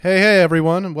Hey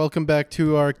everyone, and welcome back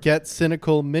to our Get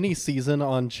Cynical mini-season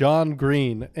on John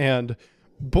Green. And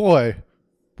boy,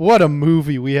 what a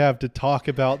movie we have to talk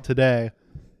about today.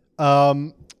 There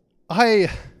are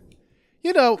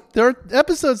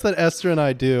episodes that Esther and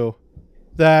I do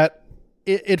that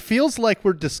it feels like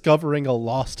we're discovering a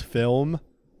lost film.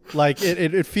 Like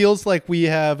it feels like we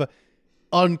have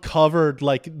uncovered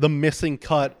like the missing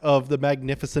cut of the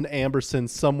Magnificent Amberson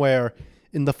somewhere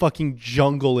in the fucking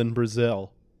jungle in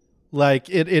Brazil. Like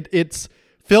it's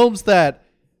films that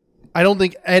I don't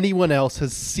think anyone else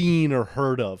has seen or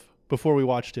heard of before we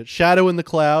watched it. Shadow in the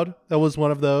Cloud, that was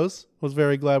one of those. I was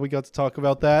very glad we got to talk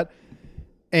about that.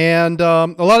 And a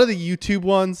lot of the YouTube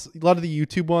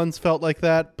ones felt like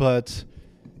that, but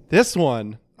this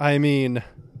one, I mean,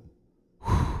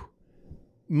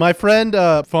 my friend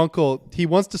Funkel, he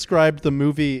once described the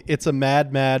movie "It's a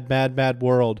Mad, Mad, Mad, Mad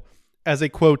World" as a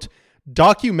quote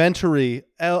documentary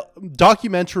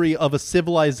of a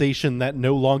civilization that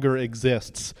no longer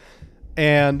exists.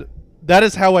 And that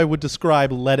is how I would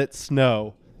describe Let It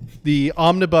Snow, the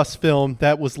omnibus film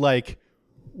that was like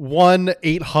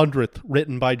 1/800th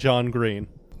written by John Green.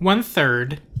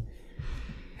 1/3.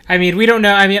 I mean, we don't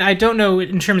know. I mean, I don't know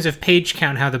in terms of page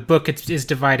count how the book is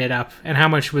divided up and how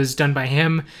much was done by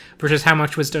him versus how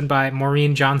much was done by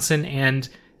Maureen Johnson and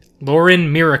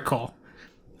Lauren Miracle.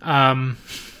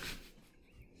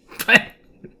 But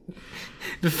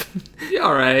yeah,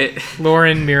 all right.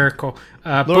 Lauren Miracle.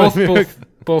 Both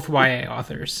YA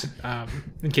authors,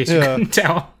 in case you couldn't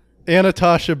tell.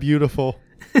 Anatasha Beautiful.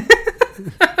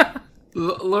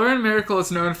 Lauren Miracle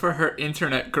is known for her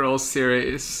Internet Girls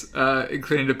series,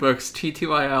 including the books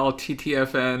TTYL,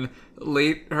 TTFN,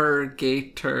 Late Her,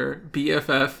 Gator,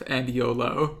 BFF, and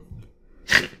YOLO.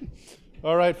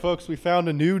 All right, folks, we found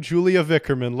a new Julia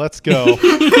Vickerman. Let's go.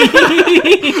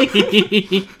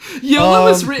 YOLO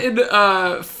was written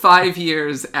 5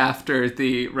 years after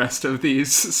the rest of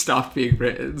these stopped being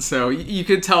written, so you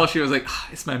could tell she was like,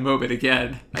 it's my moment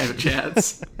again. I have a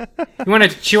chance.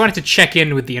 She wanted to check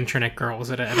in with the Internet Girls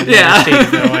at a stage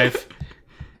of their life.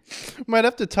 We might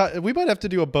have to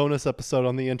do a bonus episode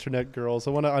on the Internet Girls. I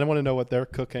want to know what they're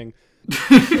cooking.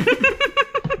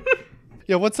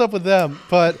 Yeah, what's up with them?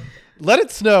 But Let It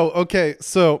Snow. Okay,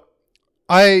 so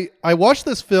I watched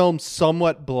this film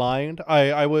somewhat blind.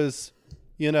 I was,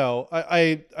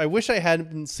 I wish I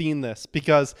hadn't seen this,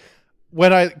 because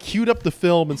when I queued up the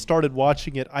film and started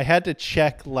watching it, I had to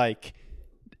check like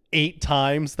 8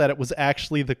 times that it was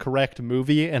actually the correct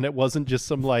movie and it wasn't just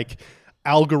some like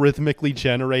algorithmically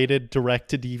generated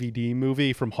direct-to-DVD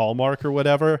movie from Hallmark or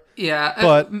whatever. Yeah,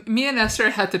 but me and Esther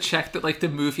had to check that like the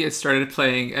movie had started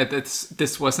playing.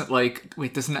 This wasn't like,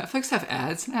 wait, does Netflix have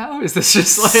ads now? Is this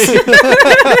just like?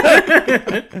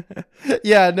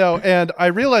 Yeah, no, and I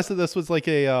realized that this was like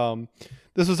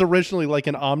this was originally like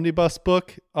an omnibus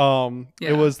book.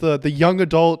 It was the young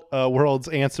adult world's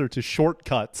answer to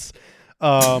Shortcuts.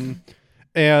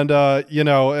 And,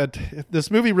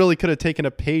 this movie really could have taken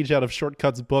a page out of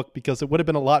Shortcut's book, because it would have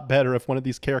been a lot better if one of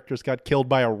these characters got killed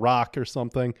by a rock or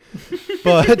something.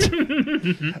 But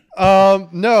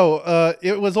no,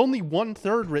 it was only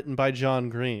 1/3 written by John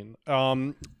Green.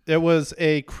 It was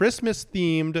a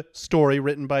Christmas-themed story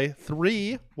written by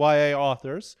 3 YA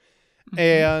authors. Mm-hmm.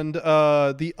 And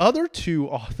the other 2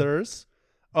 authors,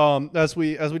 as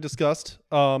we discussed,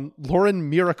 Lauren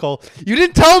Miracle. You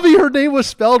didn't tell me her name was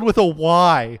spelled with a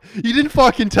Y. You didn't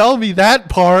fucking tell me that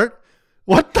part.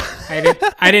 What the?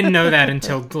 I didn't know that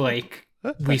until like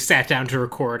we sat down to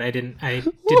record. I did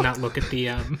not look at the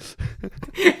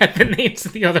at the names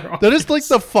of the other authors. That is like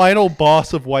the final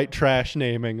boss of white trash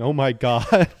naming. Oh my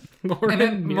god.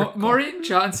 Maureen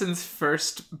Johnson's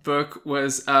first book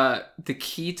was The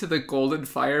Key to the Golden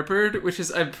Firebird, which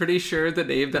is, I'm pretty sure, the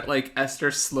name that like Esther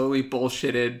slowly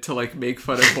bullshitted to like make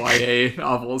fun of YA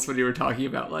novels when you were talking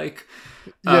about like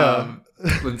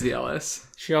Lindsay Ellis.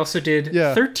 She also did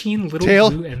 13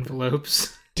 Little Blue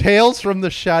Envelopes. Tales from the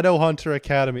Shadowhunter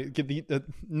Academy.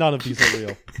 None of these are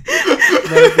real.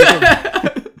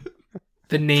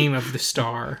 The Name of the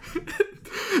Star.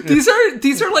 These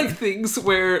are like things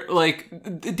where like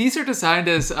these are designed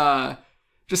as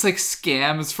just like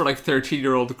scams for like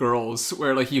 13-year-old girls,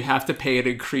 where like you have to pay an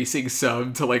increasing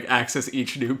sum to like access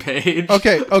each new page.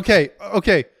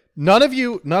 Okay. None of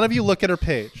you look at her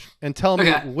page and tell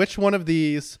me which one of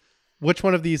these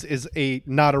is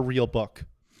not a real book.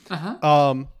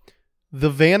 The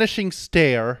Vanishing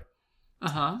Stare.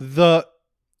 The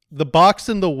Box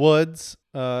in the Woods.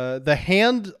 The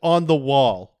Hand on the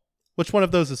Wall. Which one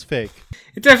of those is fake?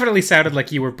 It definitely sounded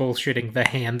like you were bullshitting The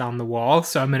Hand on the Wall,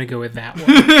 so I'm going to go with that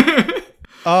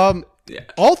one. Yeah.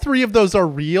 All three of those are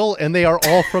real, and they are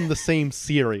all from the same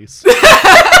series.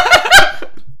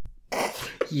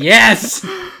 Yes!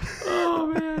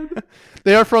 Oh, man.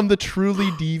 They are from the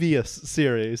Truly Devious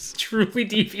series. Truly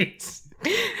devious.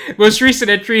 Most recent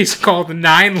entry is called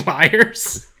 9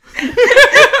 Liars.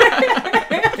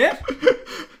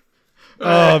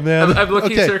 Oh, man. I'm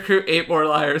looking Okay. to recruit 8 more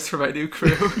liars for my new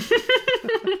crew.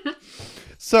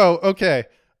 So, okay.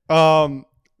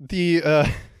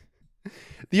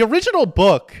 The original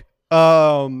book,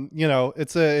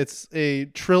 it's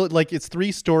it's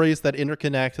 3 stories that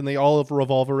interconnect, and they all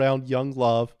revolve around young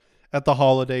love at the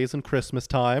holidays and Christmas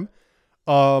time.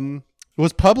 It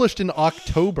was published in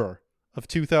October of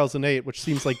 2008, which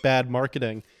seems like bad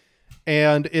marketing.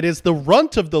 And it is the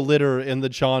runt of the litter in the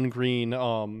John Green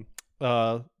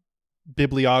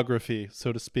bibliography,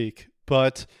 so to speak.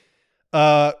 But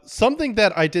something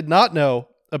that I did not know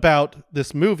about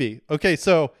this movie. Okay,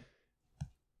 so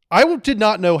I did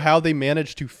not know how they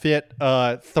managed to fit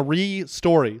 3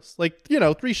 stories,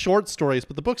 3 short stories,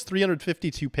 but the book's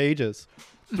 352 pages,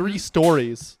 3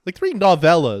 stories, 3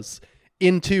 novellas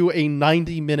into a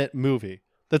 90-minute movie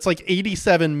that's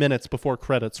 87 minutes before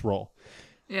credits roll.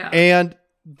 Yeah. And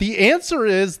the answer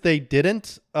is they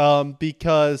didn't,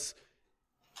 because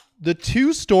the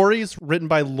 2 stories written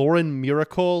by Lauren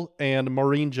Miracle and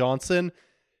Maureen Johnson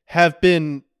have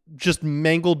been just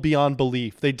mangled beyond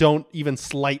belief. They don't even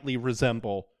slightly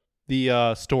resemble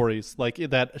the stories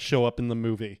that show up in the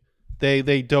movie.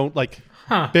 They don't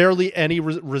barely any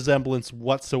resemblance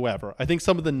whatsoever. I think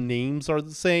some of the names are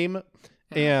the same,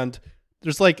 and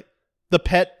there's the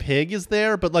pet pig is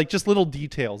there, but just little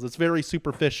details. It's very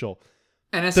superficial.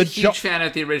 And as a huge fan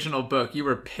of the original book, you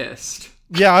were pissed.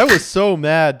 Yeah, I was so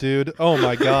mad, dude. Oh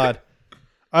my god.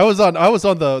 I was on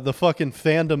the fucking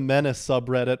Fandom Menace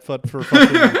subreddit for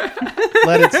fucking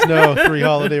Let It Snow 3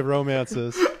 holiday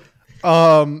romances.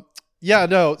 Yeah,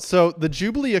 no. So the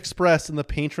Jubilee Express and the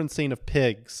Patron Saint of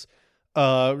Pigs,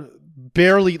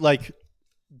 barely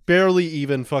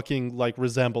even fucking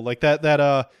resemble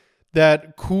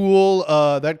that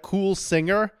cool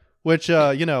singer. Which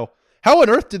how on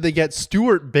earth did they get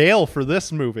Stuart Bale for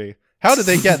this movie? How did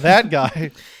they get that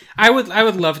guy? I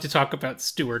would love to talk about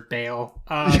Stuart Bale.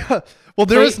 Yeah. Well,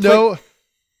 there is no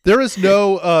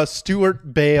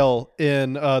Stuart Bale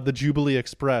in the Jubilee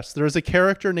Express. There is a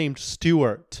character named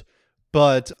Stuart,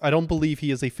 but I don't believe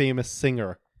he is a famous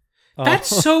singer. That's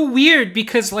so weird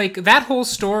because that whole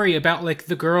story about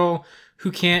the girl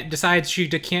who has to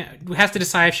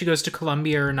decide if she goes to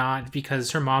Columbia or not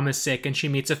because her mom is sick and she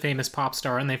meets a famous pop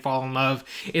star and they fall in love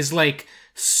is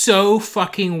so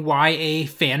fucking YA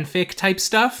fanfic type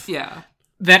stuff. Yeah.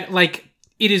 That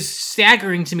it is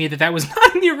staggering to me that was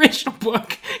not in the original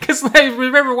book because I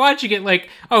remember watching it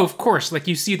oh, of course,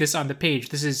 you see this on the page.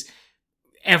 This is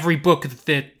every book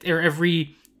or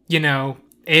every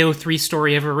AO3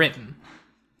 story ever written.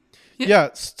 Yeah,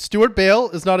 Stuart Bale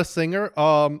is not a singer.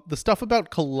 The stuff about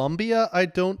Columbia, I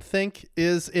don't think,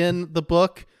 is in the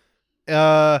book.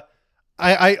 I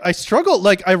struggle.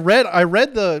 I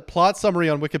read the plot summary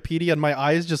on Wikipedia, and my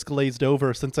eyes just glazed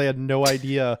over since I had no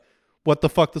idea what the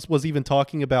fuck this was even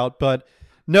talking about. But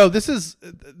no, this is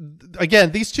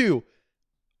again these 2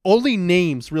 only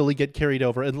names really get carried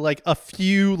over, and a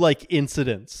few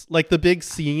incidents, the big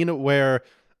scene where.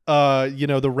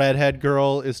 The redhead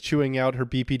girl is chewing out her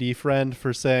BPD friend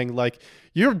for saying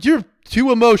you're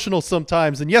too emotional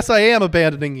sometimes, and yes, I am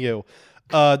abandoning you.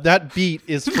 That beat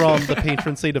is from the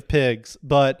Patron Saint of Pigs,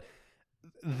 but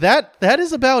that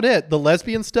is about it. The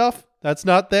lesbian stuff, that's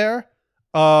not there.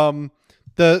 The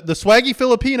swaggy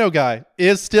Filipino guy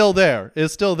is still there.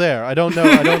 I don't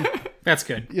know. That's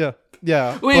good. Yeah.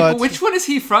 Wait, but which one is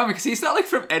he from? Because he's not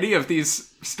from any of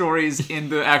these stories in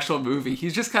the actual movie.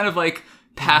 He's just kind of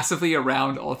passively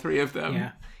around all 3 of them.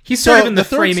 Yeah. He's sort of in the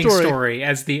third framing story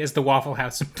as the Waffle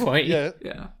House employee.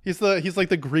 Yeah. He's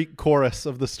the Greek chorus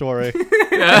of the story.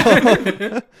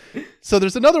 Yeah. So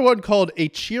there's another one called A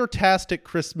Cheertastic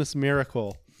Christmas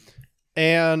Miracle.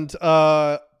 And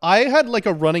I had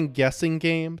a running guessing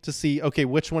game to see, okay,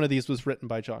 which one of these was written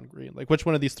by John Green? Which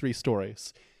one of these 3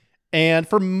 stories? And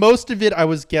for most of it, I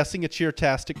was guessing A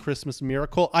Cheertastic Christmas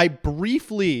Miracle. I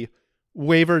briefly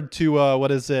wavered to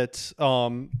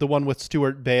the one with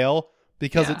Stuart Bale,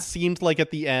 because it seemed like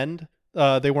at the end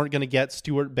they weren't going to get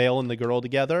Stuart Bale and the girl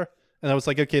together, and I was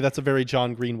okay, that's a very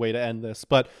John Green way to end this.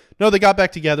 But no, they got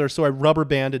back together, so I rubber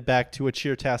banded back to A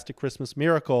Cheertastic Christmas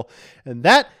Miracle, and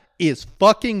that is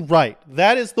fucking right.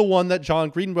 That is the one that John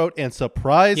Green wrote, and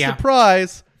surprise,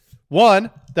 surprise, 1,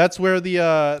 that's where the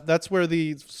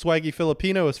swaggy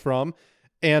Filipino is from,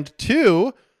 and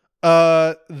 2,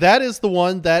 That is the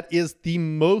one that is the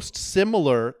most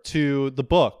similar to the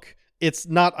book. It's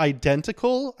not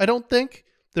identical, I don't think.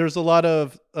 There's a lot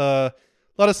of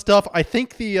stuff. I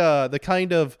think the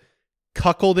kind of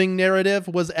cuckolding narrative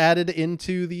was added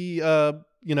into the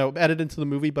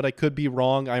movie, but I could be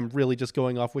wrong. I'm really just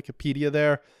going off Wikipedia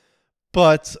there.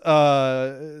 But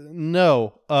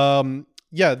no.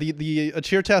 The A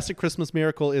Cheertastic Christmas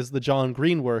Miracle is the John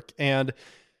Green work, and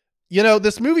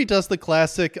this movie does the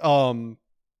classic kind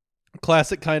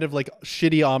of like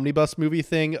shitty omnibus movie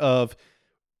thing of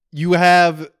you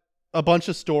have a bunch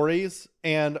of stories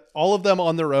and all of them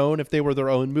on their own, if they were their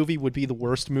own movie, would be the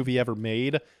worst movie ever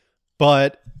made.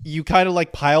 But you kind of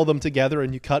like pile them together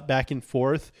and you cut back and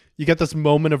forth. You get this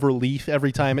moment of relief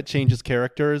every time it changes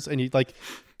characters, and you like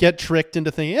get tricked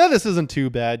into thinking, yeah, this isn't too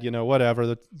bad,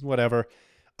 whatever.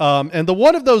 And the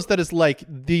one of those that is like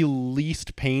the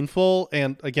least painful,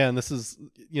 and again, this is,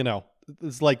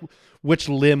 it's like, which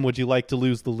limb would you like to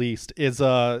lose the least, is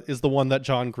the one that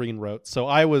John Green wrote. So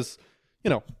I was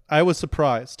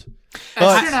surprised.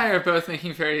 Esther and I are both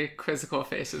making very quizzical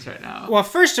faces right now. Well,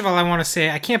 first of all, I want to say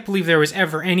I can't believe there was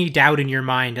ever any doubt in your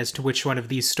mind as to which one of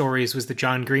these stories was the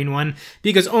John Green one,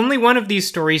 because only one of these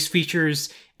stories features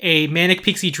a manic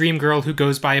pixie dream girl who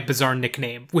goes by a bizarre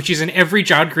nickname, which is in every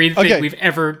John Green thing we've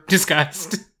ever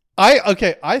discussed. I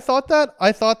thought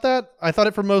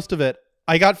it for most of it.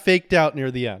 I got faked out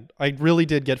near the end. I really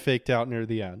did get faked out near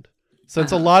the end.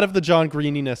 Since a lot of the John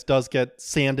Greeniness does get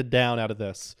sanded down out of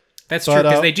this. That's true,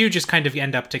 because they do just kind of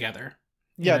end up together.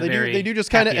 Yeah, they do just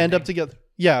kind of end up together.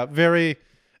 Yeah, very.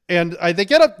 And they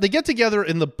get together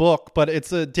in the book, but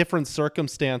it's a different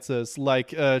circumstances.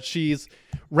 Like she's,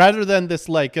 rather than this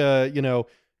like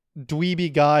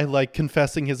dweeby guy like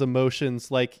confessing his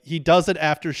emotions, like he does it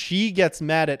after she gets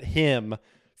mad at him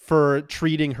for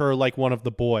treating her like one of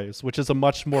the boys, which is a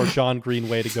much more John Green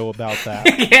way to go about that.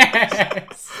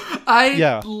 Yes.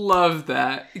 I love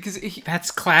that, because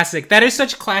that's classic. That is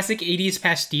such classic 80s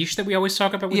pastiche that we always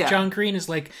talk about with John Green, is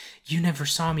like, you never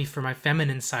saw me for my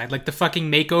feminine side, like the fucking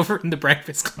makeover in The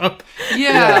Breakfast Club.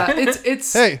 Yeah. Am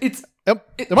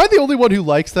I the only one who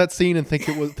likes that scene and thinks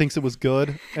it was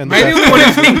good? And am I the only one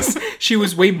who thinks she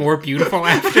was way more beautiful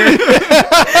after?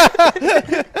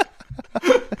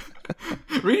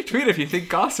 Retweet if you think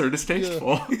goths are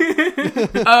distasteful.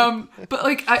 But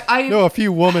like I know a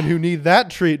few women who need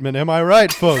that treatment. Am I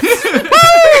right, folks?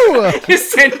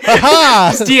 just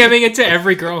DMing it to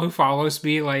every girl who follows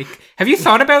me. Like, have you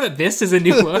thought about that? This is a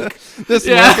new look. This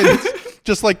look,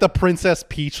 just like the Princess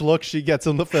Peach look she gets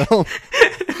in the film.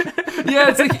 Yeah,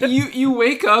 it's like you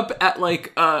wake up at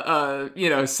like 7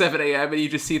 a.m. and you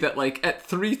just see that like at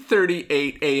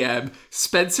 3:38 a.m.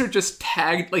 Spencer just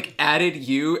added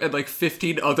you and like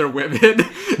 15 other women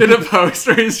in a post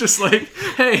where he's just like,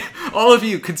 hey, all of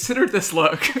you, consider this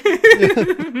look.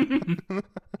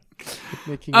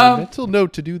 Making a mental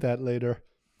note to do that later.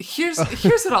 Here's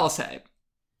what I'll say,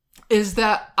 is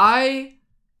that I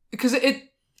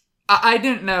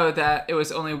didn't know that it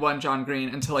was only one John Green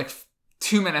until like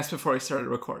 2 minutes before I started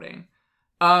recording.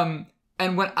 And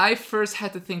when I first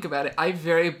had to think about it, I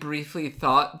very briefly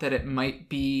thought that it might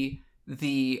be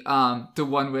the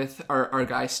one with our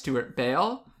guy Stuart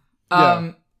Bale.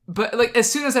 But like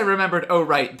as soon as I remembered, oh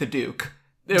right, the Duke,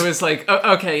 it was like,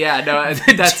 oh, okay, yeah, no,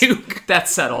 that's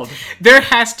settled. There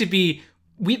has to be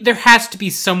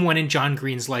someone in John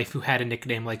Green's life who had a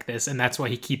nickname like this, and that's why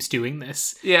he keeps doing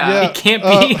this. Yeah. It can't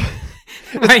be.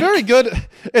 It's very good.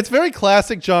 It's very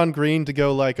classic John Green to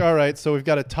go like, all right, so we've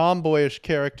got a tomboyish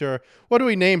character. What do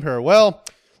we name her? Well,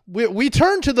 we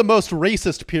turn to the most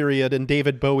racist period in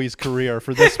David Bowie's career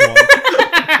for this one.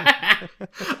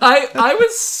 I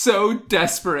was so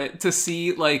desperate to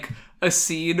see like a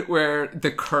scene where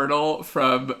the Colonel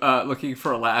from Looking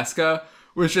for Alaska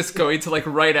was just going to like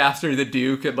right after the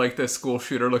Duke and like the school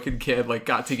shooter looking kid like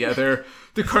got together.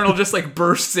 The Colonel just like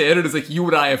bursts in and is like, you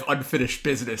and I have unfinished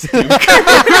business, Duke. But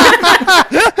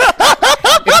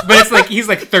it's like he's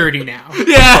like 30 now.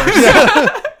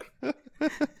 Yeah.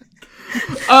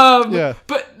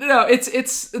 But no,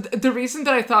 it's the reason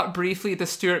that I thought briefly the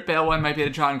Stuart Bale one might be the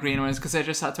John Green one is because I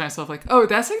just thought to myself like, oh,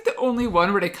 that's like the only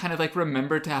one where they kind of like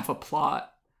remember to have a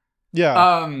plot.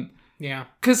 Yeah. Yeah.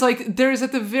 Because like there's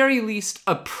at the very least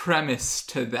a premise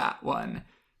to that one.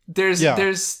 There's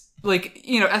like,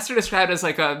 Esther described it as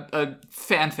like a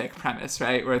fanfic premise,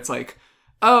 right? Where it's like,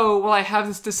 oh, well, I have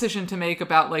this decision to make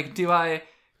about like, do I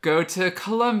go to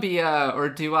Colombia or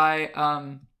do I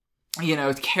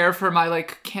care for my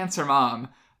like cancer mom?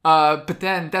 But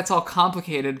then that's all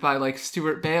complicated by like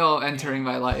Stuart Bale entering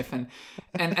my life and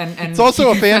it's also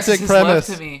a fanfic premise.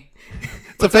 To me.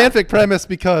 It's a fanfic premise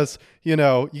because, you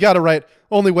got to write,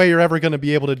 only way you're ever going to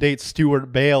be able to date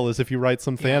Stuart Bale is if you write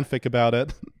some fanfic about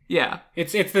it. Yeah.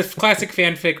 It's this classic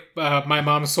fanfic, my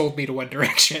mom sold me to One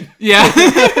Direction. Yeah.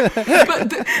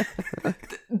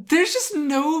 But there's just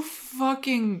no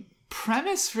fucking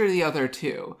premise for the other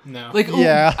two. No. Like,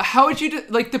 yeah. How would you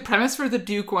like the premise for the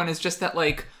Duke one is just that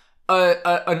like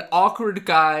an awkward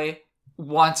guy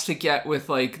wants to get with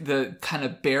like the kind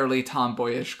of barely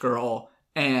tomboyish girl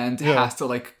and has to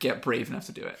like get brave enough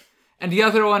to do it. And the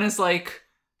other one is like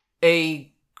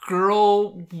a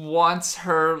girl wants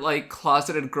her like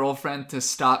closeted girlfriend to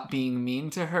stop being mean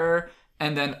to her,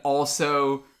 and then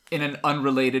also in an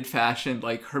unrelated fashion,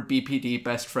 like her BPD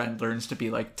best friend learns to be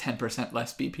like 10%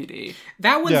 less BPD.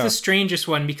 That one's the strangest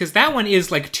one because that one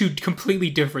is like two completely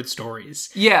different stories.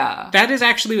 Yeah.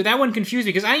 That one confused me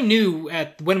because I knew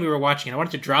when we were watching it, I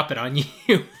wanted to drop it on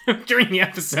you during the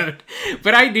episode,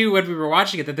 but I knew when we were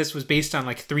watching it that this was based on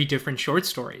like 3 different short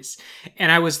stories.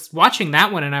 And I was watching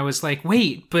that one and I was like,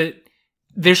 wait, but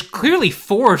there's clearly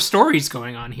 4 stories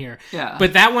going on here. Yeah.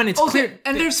 But that one, it's clear.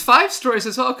 And there's 5 stories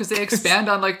as well, because they expand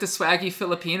on, like, the swaggy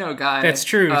Filipino guy. That's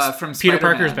true. From Peter Spider-Man.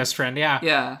 Parker's best friend, yeah.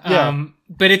 Yeah.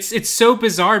 But it's so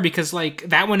bizarre because, like,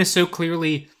 that one is so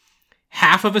clearly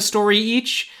half of a story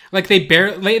each. Like,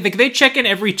 they check in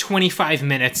every 25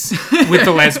 minutes with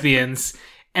the lesbians.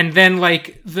 And then,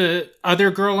 like, the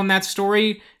other girl in that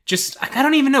story just, I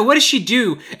don't even know. What does she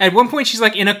do? At one point, she's,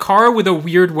 like, in a car with a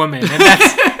weird woman. And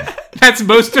that's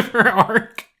most of her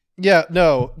arc. Yeah,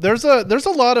 no. There's a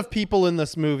lot of people in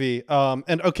this movie.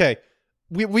 And okay,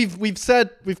 we've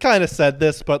kind of said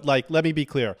this, but like, let me be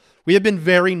clear. We have been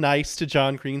very nice to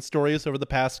John Green stories over the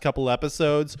past couple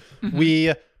episodes. Mm-hmm.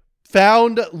 We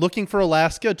found Looking for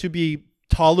Alaska to be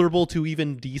tolerable to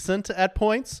even decent at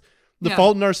points. The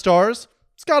Fault in Our Stars,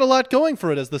 it's got a lot going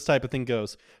for it as this type of thing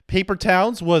goes. Paper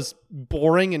Towns was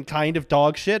boring and kind of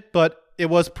dog shit, but it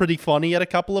was pretty funny at a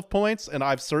couple of points, and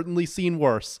I've certainly seen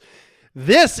worse.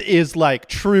 This is like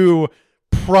true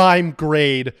prime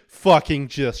grade fucking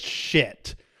just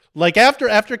shit. Like after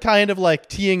kind of like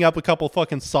teeing up a couple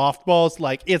fucking softballs,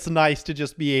 like it's nice to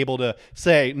just be able to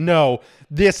say, no,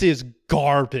 this is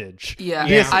garbage. Yeah.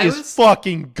 This is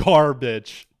fucking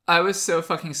garbage. I was so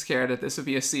fucking scared that this would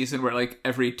be a season where like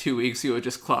every 2 weeks you would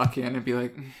just clock in and be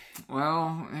like,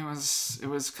 well, it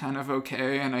was kind of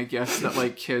okay, and I guess that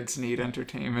like kids need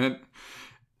entertainment.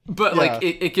 But like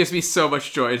it gives me so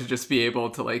much joy to just be able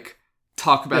to like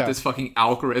talk about this fucking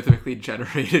algorithmically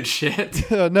generated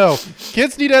shit. No,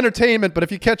 kids need entertainment, but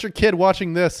if you catch your kid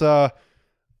watching this,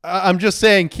 I'm just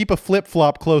saying keep a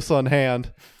flip-flop close on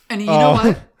hand. And you know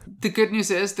what? The good news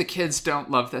is the kids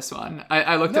don't love this one.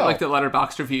 I looked at like the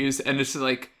Letterboxd reviews, and it's just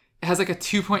like it has like a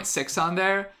 2.6 on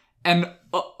there, and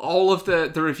all of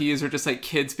the reviews are just like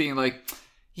kids being like,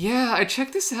 yeah, I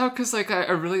checked this out because like I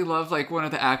really love like one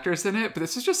of the actors in it, but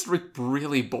this is just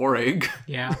really boring.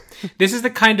 Yeah. This is the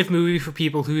kind of movie for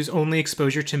people whose only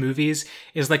exposure to movies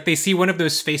is like they see one of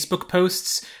those Facebook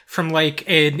posts from like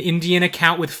an Indian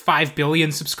account with 5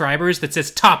 billion subscribers that says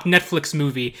top Netflix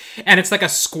movie, and it's like a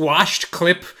squashed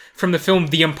clip from the film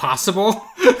The Impossible.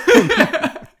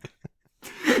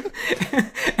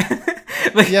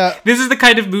 This is the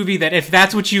kind of movie that if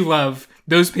that's what you love,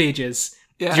 those pages,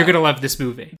 you're going to love this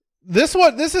movie. This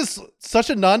is such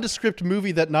a nondescript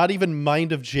movie that not even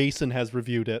Mind of Jason has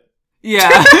reviewed it. Yeah.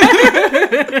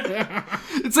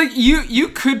 It's like you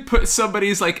could put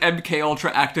somebody's like MK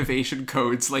Ultra activation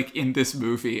codes like in this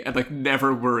movie and like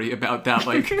never worry about that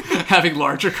like having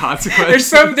larger consequences.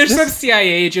 There's some CIA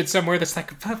agent somewhere that's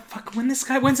like, fuck, when's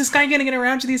this guy gonna get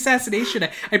around to the assassination?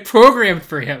 I programmed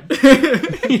for him.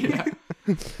 Yeah.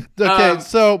 Okay,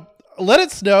 so Let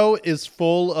It Snow is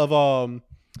full of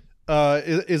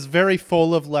is very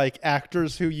full of like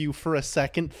actors who you for a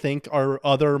second think are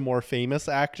other more famous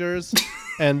actors,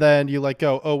 and then you like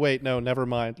go, oh wait, no, never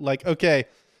mind. Like, okay,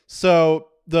 so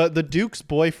the Duke's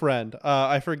boyfriend,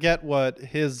 I forget what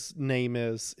his name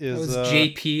is. It was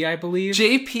JP, I believe.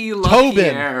 JP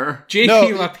LaPierre.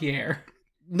 JP LaPierre.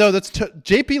 No, that's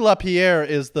JP LaPierre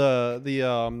is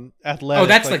the athletic. Oh,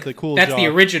 that's like the cool. That's jock. the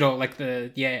original, like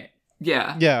the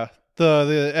Yeah.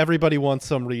 The everybody wants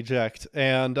some reject,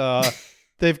 and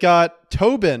they've got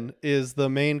Tobin is the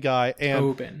main guy,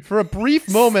 and for a brief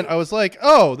moment I was like,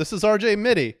 oh, this is RJ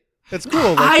Mitty. It's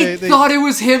cool. Like, I thought it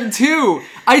was him too.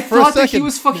 I thought that he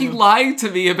was fucking lying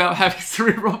to me about having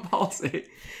cerebral palsy.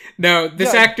 No,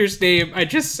 this actor's name,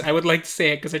 I would like to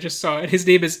say it because I just saw it. His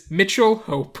name is Mitchell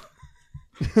Hope,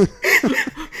 who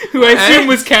I assume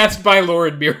was cast by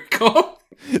Lauren Miracle.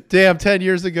 Damn, 10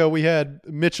 years ago we had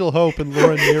Mitchell Hope and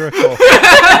Lauren Miracle.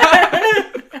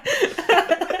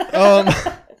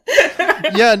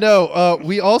 Yeah, no.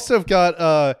 We also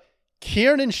got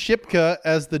Kiernan Shipka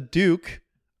as the Duke,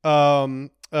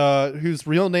 whose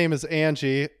real name is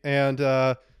Angie,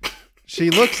 and she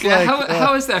looks like.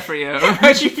 How is that for you?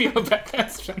 How'd you feel about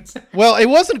that, Spencer? Well, it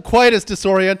wasn't quite as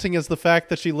disorienting as the fact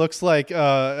that she looks like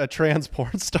a trans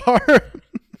porn star.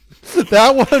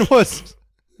 That one was.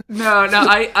 No,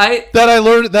 I that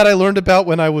I learned about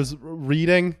when I was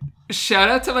reading. Shout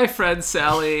out to my friend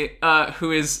Sally,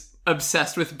 who is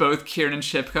obsessed with both Kiernan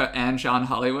Shipka and John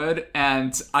Hollywood,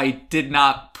 and I did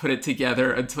not put it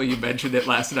together until you mentioned it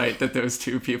last night that those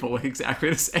two people look exactly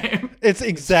the same. It's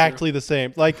exactly the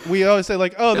same. Like, we always say,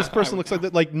 like, oh, this person looks like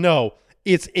that. Like, no,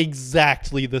 it's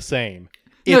exactly the same.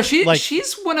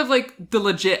 She's one of, like, the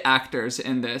legit actors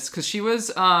in this, because she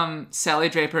was Sally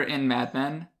Draper in Mad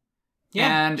Men.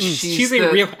 Yeah, and she's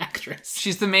a real actress.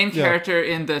 She's the main character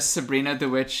in the Sabrina the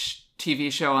Witch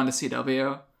TV show on the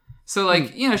CW. So,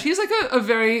 like, she's, like, a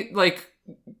very, like,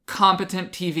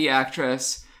 competent TV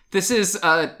actress. This is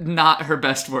not her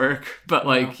best work, but,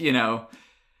 like,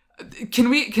 can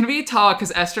we talk,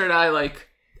 because Esther and I, like,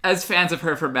 as fans of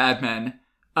her for Mad Men,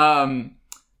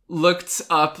 looked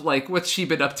up, like, what's she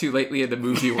been up to lately in the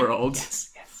movie world.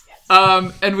 Yes.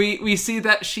 And we see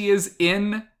that she is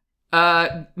in,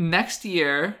 next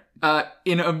year,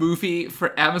 in a movie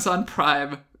for Amazon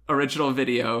Prime original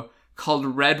video called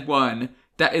Red One,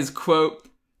 that is, quote,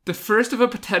 the first of a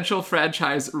potential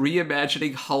franchise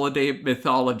reimagining holiday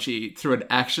mythology through an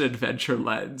action-adventure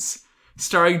lens,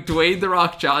 starring Dwayne "The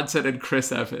Rock" Johnson and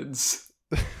Chris Evans.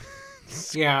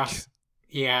 Yeah.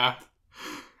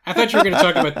 I thought you were going to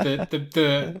talk about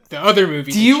the other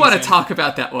movie. Do you want to talk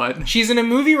about that one? She's in a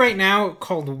movie right now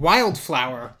called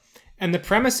Wildflower, and the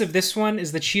premise of this one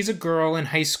is that she's a girl in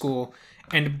high school,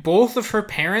 and both of her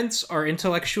parents are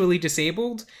intellectually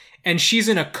disabled, and she's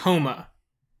in a coma.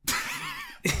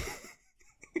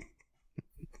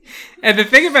 And the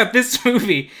thing about this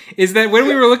movie is that when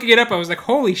we were looking it up, I was like,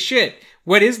 holy shit,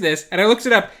 what is this? And I looked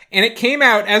it up, and it came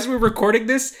out as we were recording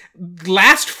this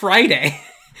last Friday.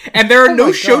 And there are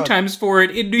no showtimes for it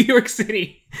in New York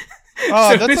City.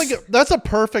 Oh, so that's a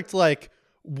perfect, like,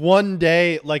 one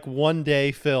day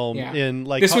film in,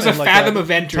 like, this was a Fathom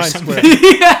event or something.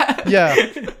 Yeah,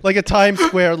 like a Times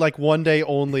Square, like, one day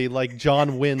only, like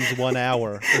John wins 1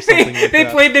 hour or something like that. They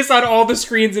played this on all the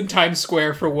screens in Times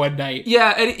Square for one night.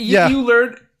 Yeah, and you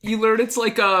learn it's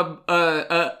like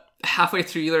halfway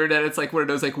through you learn that it's like one of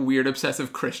those, like, weird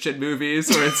obsessive Christian movies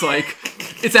where it's like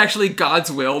it's actually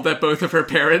God's will that both of her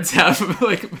parents have,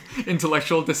 like,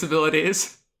 intellectual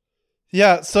disabilities.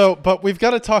 Yeah, but we've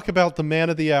got to talk about the man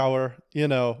of the hour,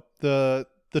 the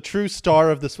true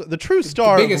star of this, the true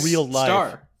star of real life.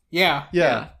 Star.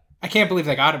 Yeah. I can't believe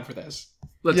they got him for this.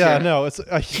 No, it's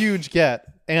a huge get.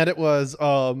 And it was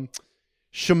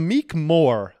Shamik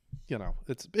Moore.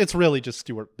 It's really just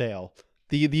Stuart Bale.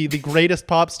 The greatest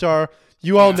pop star.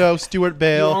 You all know Stuart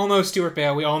Bale. We all know Stuart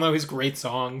Bale. We all know his great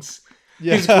songs.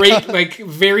 Yeah. His great, like,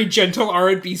 very gentle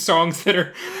R&B songs that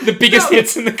are the biggest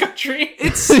hits in the country.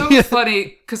 It's so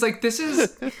funny, because, like, this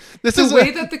is the way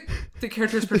that the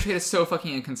character is portrayed is so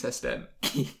fucking inconsistent.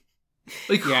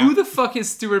 Like, who the fuck is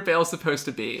Stuart Bale supposed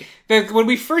to be? When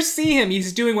we first see him,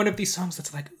 he's doing one of these songs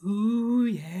that's like, ooh,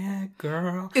 yeah,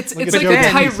 girl. It's like a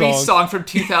Tyrese song from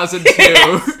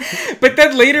 2002. But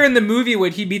then later in the movie,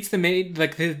 when he meets the maid,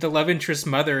 like the love interest's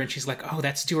mother, and she's like, oh,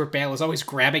 that Stuart Bale is always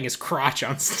grabbing his crotch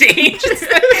on stage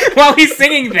while he's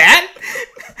singing that?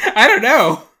 I don't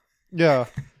know. Yeah.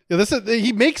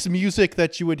 He makes music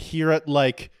that you would hear at,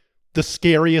 like, the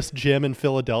scariest gym in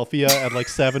Philadelphia at, like,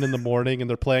 7 a.m, and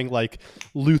they're playing, like,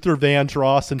 Luther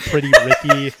Vandross and Pretty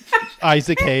Ricky,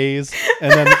 Isaac Hayes,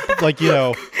 and then, like,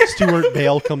 Stuart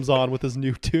Bale comes on with his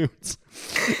new tunes,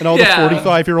 and all the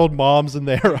 45-year-old moms in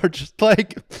there are just,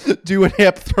 like, doing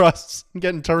hip thrusts and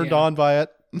getting turned on by it.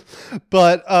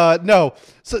 But no,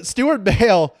 so Stuart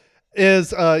Bale is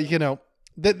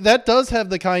that does have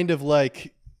the kind of,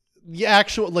 like, the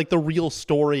actual, like, the real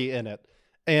story in it.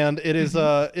 And it is,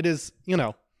 he's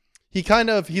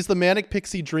the manic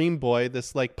pixie dream boy,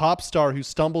 this, like, pop star who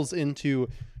stumbles into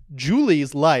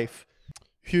Julie's life,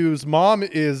 whose mom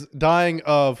is dying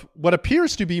of what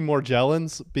appears to be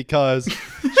Morgellons, because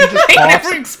she just coughs.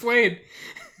 Never explained.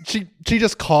 She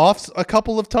just coughs a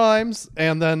couple of times,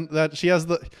 and then that she has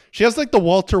like the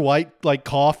Walter White, like,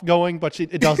 cough going, but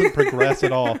it doesn't progress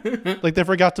at all. Like, they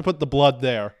forgot to put the blood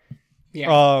there.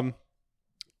 Yeah.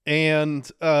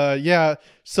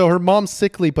 So her mom's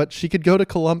sickly, but she could go to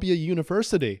Columbia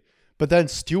University. But then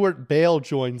Stuart Bale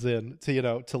joins in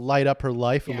to light up her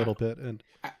life a little bit. And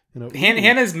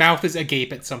Hannah's mouth is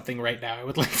agape at something right now. I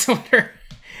would like to let her.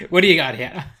 What do you got,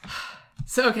 Hannah?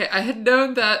 So, okay, I had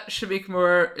known that Shamik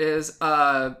Moore is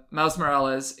Miles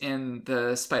Morales in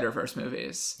the Spider-Verse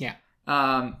movies. Yeah.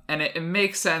 And it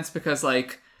makes sense because,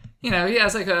 like, he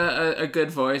has, like, a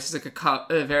good voice. He's, like,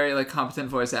 a very, like, competent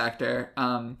voice actor.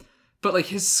 But, like,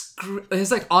 his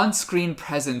like, on-screen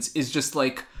presence is just,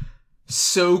 like,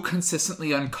 so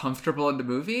consistently uncomfortable in the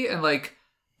movie. And, like,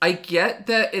 I get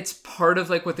that it's part of,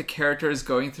 like, what the character is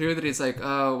going through, that he's like,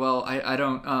 oh, well, I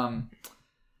don't,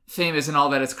 fame isn't all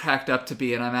that it's cracked up to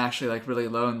be, and I'm actually, like, really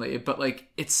lonely. But, like,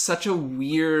 it's such a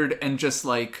weird and just,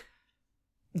 like,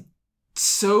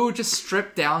 so just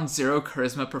stripped down, zero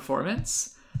charisma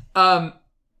performance. And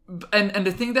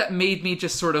the thing that made me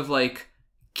just sort of, like,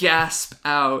 gasp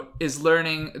out is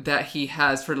learning that he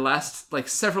has, for the last, like,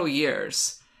 several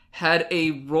years, had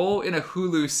a role in a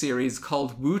Hulu series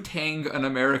called Wu-Tang: An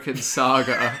American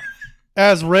Saga.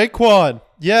 As Raekwon.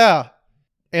 Yeah.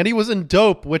 And he was in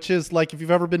Dope, which is, like, if you've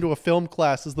ever been to a film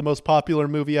class, is the most popular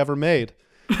movie ever made.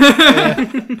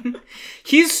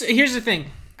 Here's the thing.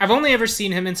 I've only ever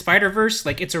seen him in Spider-Verse.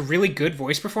 Like, it's a really good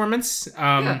voice performance.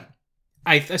 I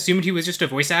assumed he was just a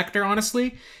voice actor,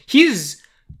 honestly. He's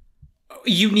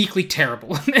uniquely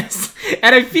terrible in this.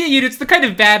 And I feel it's the kind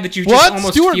of bad that you just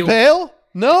almost Stuart feel... Bale?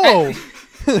 No.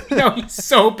 No, he's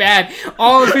so bad.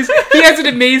 He has an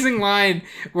amazing line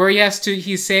where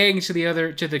he's saying to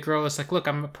the girl, it's like, look,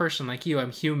 I'm a person like you,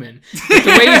 I'm human. But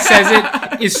the way he says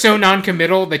it is so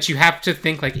non-committal that you have to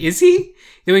think, like, is he?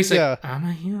 The way he's like, I'm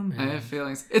a human. I have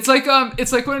feelings. It's like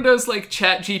one of those, like,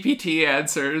 Chat GPT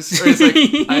answers where he's like,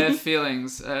 I have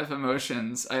feelings, I have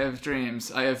emotions, I have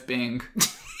dreams, I have Bing.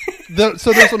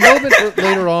 So there's a moment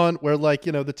later on where, like,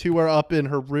 the two are up in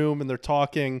her room and they're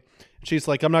talking. She's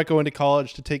like, I'm not going to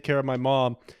college to take care of my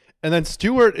mom. And then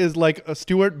Stuart is like,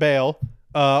 Stuart Bale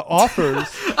offers.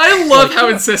 I love how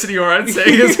insistent you are on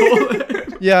saying his whole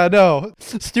name. Yeah, no.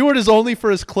 Stuart is only for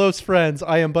his close friends.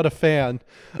 I am but a fan.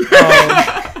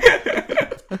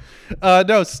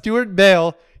 No, Stuart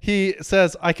Bale, he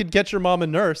says, I could get your mom a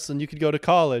nurse and you could go to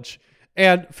college.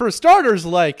 And for starters,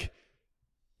 like,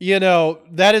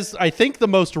 that is, I think, the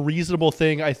most reasonable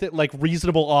thing,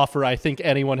 reasonable offer I think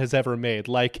anyone has ever made.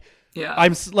 Like, yeah.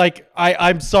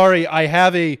 I'm sorry, I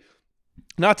have a,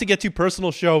 not to get too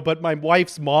personal show, but my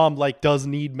wife's mom, like, does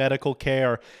need medical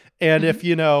care. And if,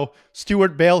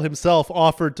 Stuart Bale himself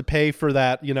offered to pay for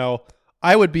that,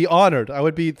 I would be honored. I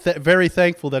would be very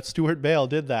thankful that Stuart Bale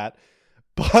did that.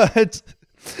 But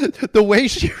the way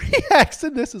she reacts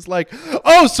in this is like,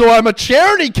 oh, so I'm a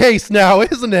charity case now,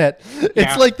 isn't it? Yeah.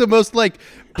 It's like the most, like,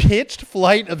 pitched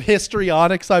flight of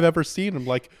histrionics I've ever seen. I'm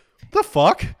like, the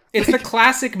fuck? It's the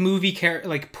classic movie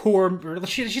like, poor,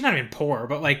 she's not even poor,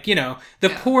 but, like,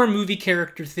 poor movie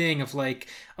character thing of, like,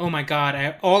 oh my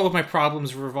god, all of my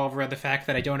problems revolve around the fact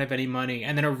that I don't have any money.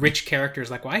 And then a rich character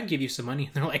is like, well, I can give you some money.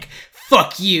 And they're like,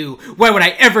 fuck you. Why would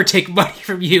I ever take money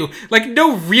from you? Like,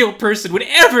 no real person would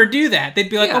ever do that. They'd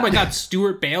be like, oh my god,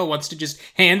 Stuart Bale wants to just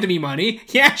hand me money.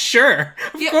 Yeah, sure.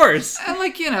 Of course. And,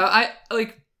 like, I,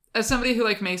 like, as somebody who,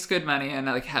 like, makes good money and,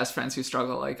 like, has friends who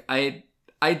struggle, like,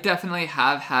 I definitely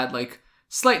have had, like,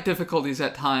 slight difficulties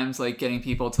at times, like, getting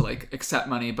people to, like, accept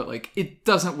money, but, like, it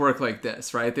doesn't work like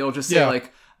this, right? They'll just say,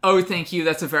 like, oh, thank you,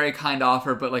 that's a very kind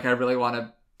offer, but, like, I really want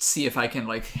to see if I can,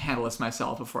 like, handle this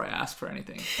myself before I ask for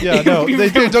anything. Yeah, no, they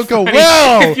don't go,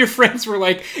 well! If your friends were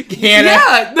like, Hannah,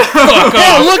 yeah, no.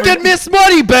 Oh, look at Miss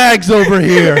Moneybags over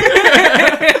here!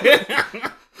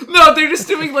 No, they're just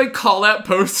doing, like, call-out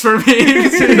posts for me.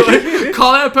 So, like,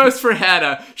 call-out post for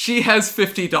Hannah. She has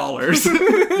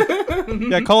 $50.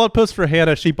 Yeah, call-out post for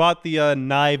Hannah. She bought the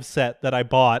knife set that I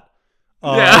bought.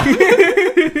 Yeah.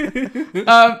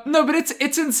 No, but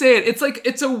it's insane. It's, like,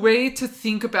 it's a way to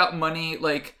think about money,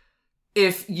 like,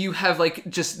 if you have, like,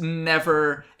 just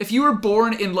never... If you were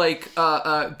born in, like,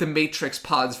 the Matrix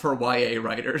pods for YA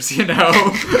writers,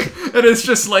 And it's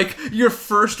just, like, your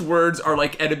first words are,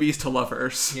 like, enemies to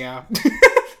lovers. Yeah.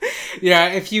 Yeah,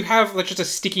 if you have, like, just a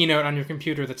sticky note on your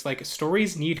computer that's like,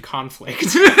 stories need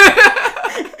conflict.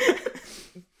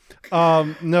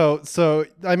 No, so,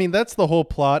 I mean, that's the whole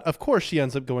plot. Of course she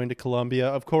ends up going to Colombia.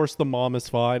 Of course the mom is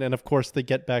fine. And of course they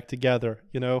get back together,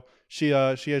 She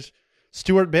has...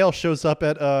 Stuart Bale shows up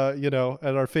at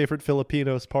at our favorite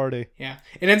Filipinos party. Yeah.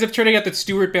 It ends up turning out that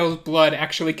Stuart Bale's blood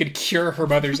actually could cure her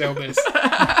mother's illness.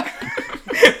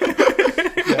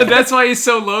 And that's why he's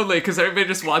so lonely, because everybody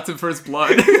just wants him for his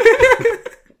blood.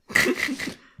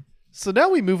 So now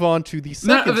we move on to the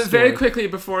second story. Very quickly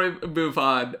before we move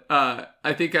on,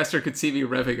 I think Esther could see me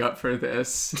revving up for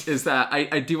this, is that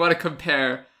I do want to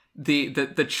compare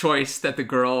the choice that the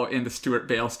girl in the Stuart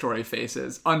Bale story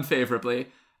faces unfavorably.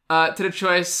 To the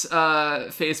choice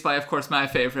faced by, of course, my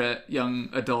favorite young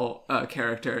adult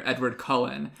character, Edward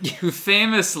Cullen, who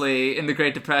famously, in the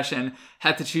Great Depression,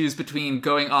 had to choose between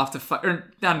going off to fight,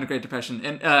 or not in the Great Depression,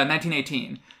 in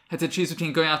 1918, had to choose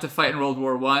between going off to fight in World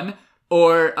War I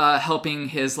or helping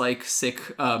his, like,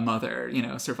 sick mother, you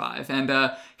know, survive.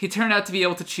 And he turned out to be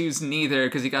able to choose neither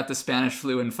because he got the Spanish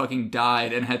flu and fucking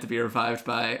died and had to be revived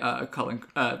by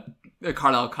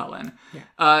Carlisle Cullen.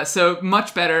 Yeah. So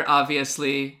much better,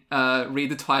 obviously.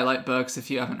 Read the Twilight books if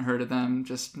you haven't heard of them.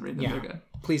 Just read them. Yeah, they're good.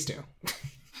 Please do.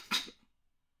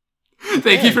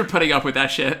 Thank you for putting up with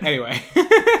that shit. Anyway.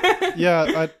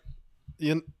 Yeah,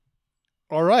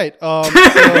 all right. So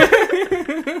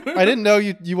I didn't know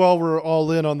you all were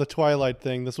all in on the Twilight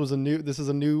thing. This is a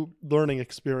new learning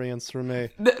experience for me.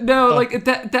 No, like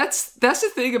that's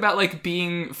the thing about like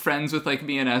being friends with like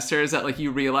me and Esther is that like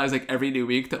you realize like every new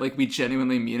week that like we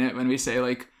genuinely mean it when we say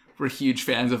like we're huge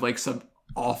fans of like some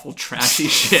awful trashy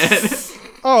shit.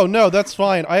 Oh no, that's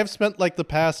fine. I have spent like the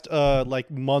past like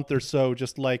month or so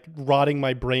just like rotting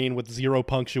my brain with zero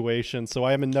punctuation, so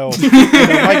I am in no.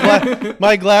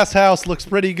 My glass house looks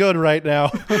pretty good right now.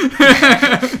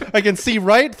 I can see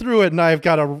right through it, and I've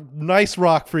got a nice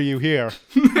rock for you here.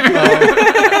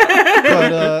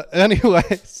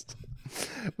 Anyways,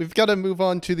 we've got to move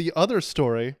on to the other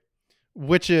story,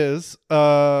 which is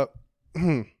the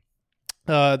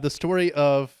story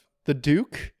of the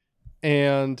Duke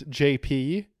and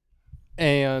JP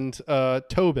and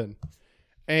Tobin.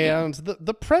 And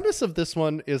the premise of this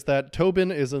one is that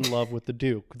Tobin is in love with the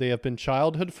Duke. They have been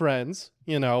childhood friends,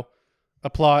 you know, a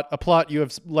plot you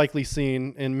have likely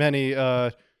seen in many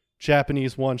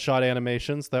Japanese one-shot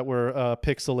animations that were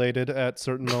pixelated at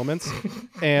certain moments.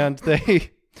 And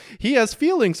he has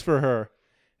feelings for her.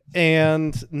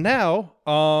 And now,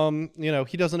 you know,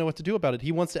 he doesn't know what to do about it.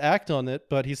 He wants to act on it,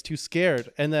 but he's too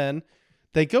scared. And then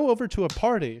they go over to a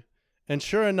party, and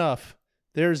sure enough,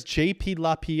 there's J.P.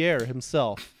 LaPierre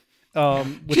himself.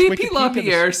 J.P.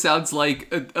 LaPierre sounds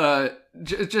like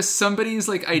just somebody's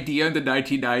like idea in the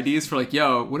 1990s for like,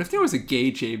 yo, what if there was a gay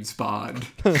James Bond?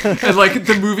 And like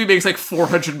the movie makes like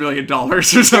 $400 million or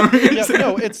something. Yeah,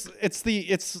 no,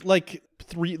 it's like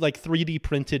 3D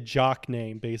printed jock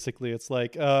name basically. It's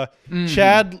like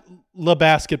Chad La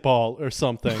Basketball or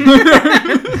something.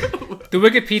 The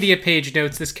Wikipedia page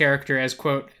notes this character as,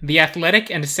 quote, the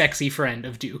athletic and sexy friend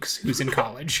of Duke's who's in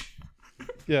college.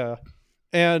 Yeah.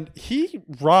 And he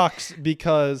rocks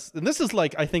because, and this is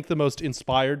like, I think the most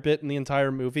inspired bit in the entire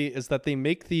movie is that they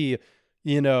make the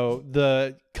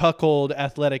cuckold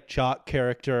athletic jock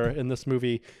character in this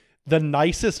movie the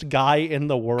nicest guy in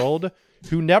the world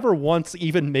who never once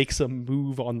even makes a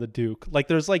move on the Duke. Like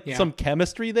there's like some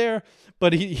chemistry there,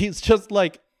 but he's just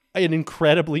like an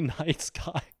incredibly nice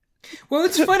guy. Well,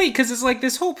 it's funny because it's like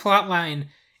this whole plot line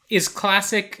is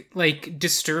classic, like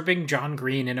disturbing John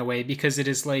Green in a way, because it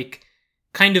is like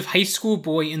kind of high school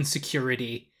boy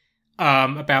insecurity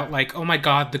about like, oh my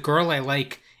God, the girl I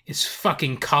like is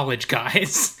fucking college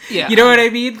guys. Yeah. You know what I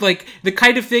mean? Like the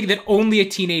kind of thing that only a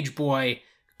teenage boy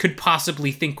could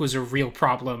possibly think was a real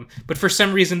problem. But for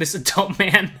some reason, this adult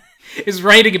man is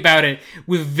writing about it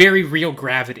with very real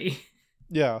gravity.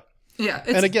 Yeah. Yeah.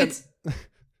 And again,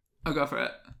 I'll go for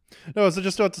it. No, so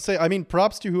just about to say, I mean,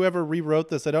 props to whoever rewrote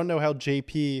this. I don't know how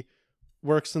JP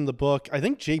works in the book. I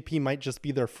think JP might just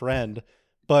be their friend,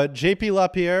 but JP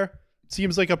LaPierre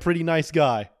seems like a pretty nice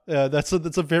guy. That's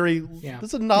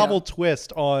a novel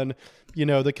twist on, you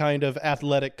know, the kind of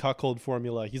athletic cuckold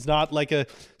formula. He's not like a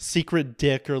secret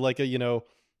dick or like a, you know,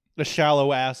 a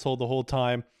shallow asshole the whole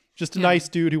time. Just a nice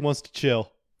dude who wants to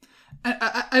chill.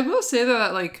 I will say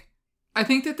that, like, I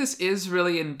think that this is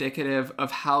really indicative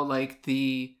of how, like,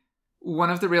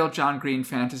 one of the real John Green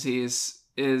fantasies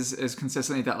is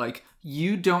consistently that, like,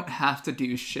 you don't have to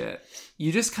do shit.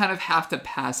 You just kind of have to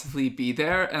passively be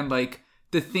there, and, like,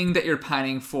 the thing that you're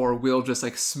pining for will just,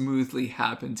 like, smoothly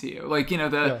happen to you. Like, you know,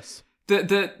 the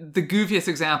goofiest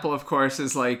example, of course,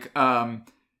 is, like, Miles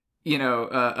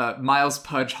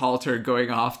Pudge Halter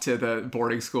going off to the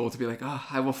boarding school to be like, oh,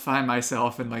 I will find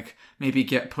myself and, like, maybe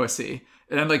get pussy.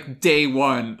 And then, like, day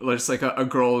one, just, like, a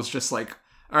girl is just like,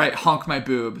 all right, honk my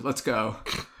boob, let's go.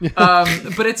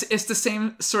 But it's the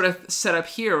same sort of setup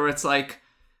here where it's like,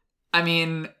 I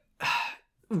mean,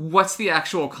 what's the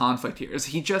actual conflict here? Is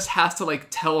he just has to, like,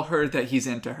 tell her that he's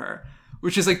into her,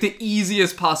 which is, like, the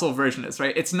easiest possible version of this,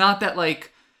 right? It's not that,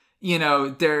 like, you know,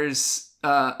 there's,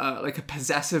 like, a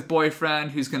possessive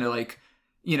boyfriend who's gonna, like,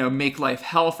 you know, make life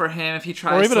hell for him if he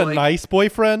tries to, or even to, a like, nice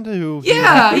boyfriend who... or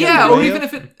even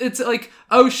if it's, like,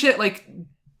 oh, shit, like,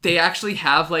 they actually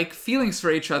have, like, feelings for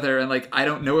each other, and, like, I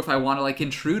don't know if I want to, like,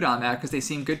 intrude on that because they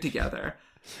seem good together.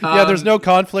 Yeah, there's no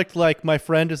conflict like my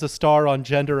friend is a star on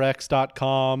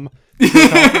genderx.com.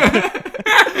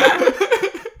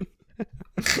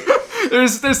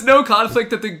 There's no conflict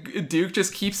that the Duke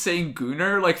just keeps saying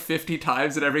Gooner like 50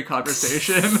 times in every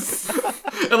conversation.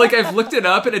 And like I've looked it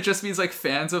up and it just means like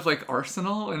fans of like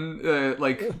Arsenal and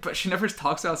but she never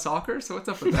talks about soccer, so what's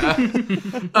up with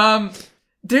that?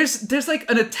 There's like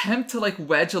an attempt to like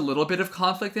wedge a little bit of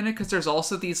conflict in it because there's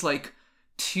also these like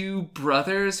two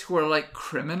brothers who are like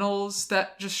criminals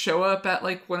that just show up at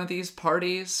like one of these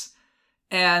parties,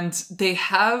 and they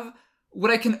have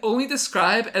what I can only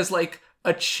describe as like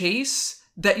a chase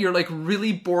that your like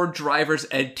really bored driver's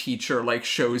ed teacher like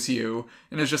shows you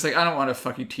and is just like, I don't want to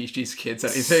fucking teach these kids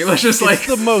anything. Let's just like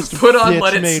the most put on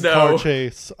Let It bitch-made Snow car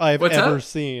chase I've ever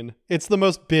seen. It's the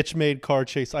most bitch-made car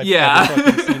chase I've ever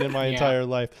fucking seen in my entire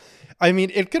life. I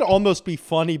mean, it could almost be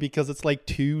funny because it's like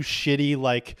two shitty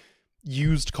like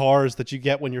used cars that you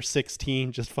get when you're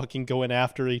 16 just fucking going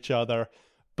after each other.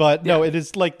 But no, it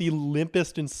is like the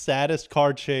limpest and saddest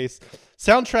car chase.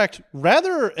 Soundtracked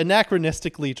rather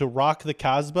anachronistically to Rock the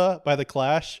Casbah by The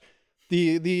Clash.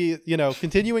 The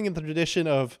continuing in the tradition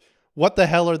of what the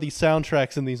hell are these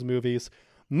soundtracks in these movies.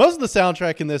 Most of the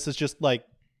soundtrack in this is just like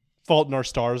Fault in Our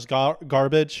Stars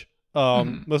garbage.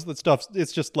 Most of the stuff,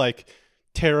 it's just like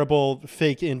terrible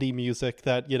fake indie music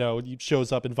that,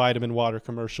 shows up in vitamin water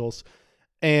commercials.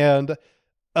 And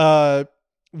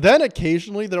then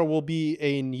occasionally there will be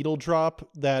a needle drop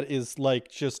that is like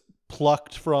just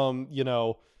plucked from,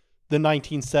 the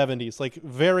 1970s. Like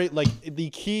very like the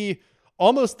key,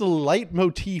 almost the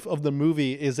leitmotif of the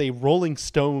movie is a Rolling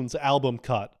Stones album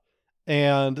cut.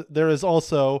 And there is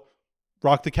also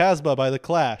Rock the Casbah by The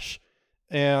Clash.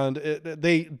 And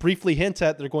they briefly hint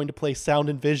at they're going to play Sound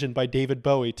and Vision by David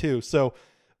Bowie too. So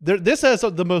this has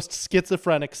the most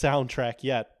schizophrenic soundtrack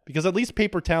yet, because at least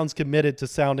Paper Town's committed to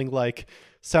sounding like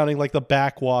the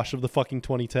backwash of the fucking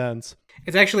 2010s.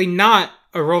 It's actually not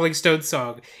a Rolling Stones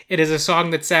song. It is a song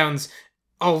that sounds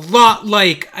a lot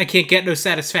like I Can't Get No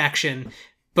Satisfaction,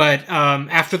 but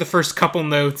after the first couple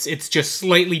notes, it's just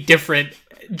slightly different,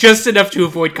 just enough to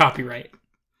avoid copyright.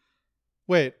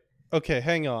 Wait, okay,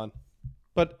 hang on.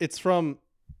 But it's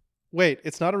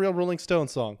not a real Rolling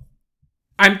Stones song.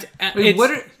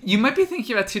 You might be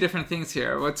thinking about two different things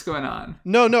here. What's going on?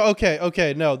 No,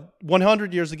 okay, no.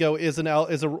 100 Years Ago is an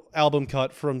album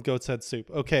cut from Goat's Head Soup.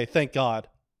 Okay, thank God.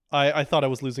 I thought I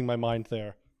was losing my mind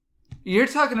there. You're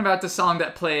talking about the song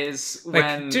that plays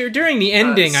when during the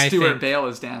ending, I think Stuart Bale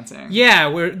is dancing. Yeah,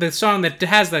 where the song that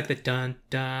has like the dun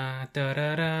da da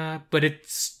da da, but it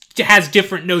has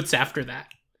different notes after that.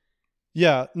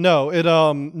 Yeah, no,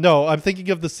 I'm thinking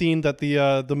of the scene that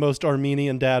the most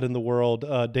Armenian dad in the world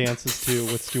dances to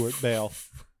with Stuart Bale.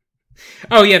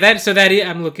 Oh yeah,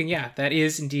 I'm looking. Yeah, that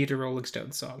is indeed a Rolling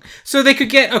Stones song. So they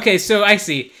could so I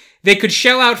see. They could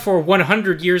shell out for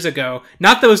 100 Years Ago,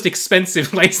 not the most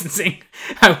expensive licensing,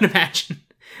 I would imagine.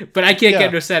 But I Can't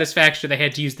Get No Satisfaction. They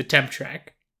had to use the temp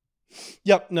track.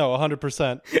 Yep, no,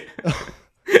 100%.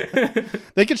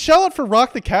 They could shell out for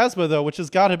Rock the Casbah, though, which has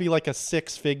got to be like a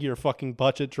 6-figure fucking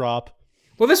budget drop.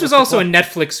 Well, this was also a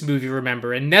Netflix movie,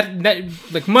 remember? And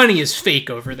like money is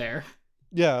fake over there.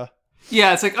 Yeah.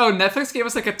 Yeah, it's like, oh, Netflix gave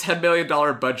us like a $10 million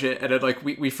budget, and then like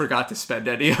we forgot to spend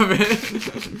any of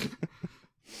it.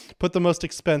 Put the most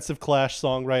expensive Clash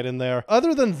song right in there.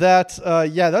 Other than that,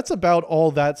 that's about all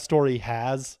that story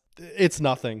has. It's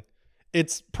nothing.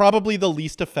 It's probably the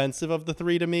least offensive of the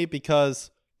three to me because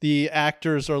the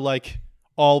actors are like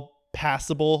all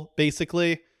passable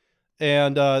basically.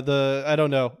 And I don't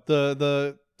know,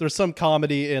 there's some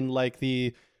comedy in like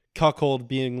the cuckold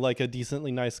being like a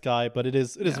decently nice guy, but it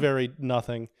is very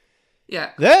nothing.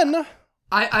 Yeah. Then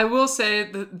I will say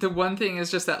the one thing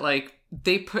is just that like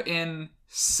they put in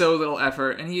so little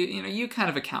effort, and you kind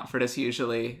of account for this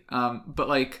usually, but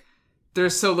like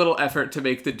there's so little effort to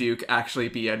make the Duke actually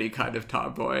be any kind of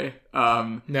tomboy.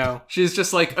 No, she's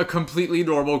just like a completely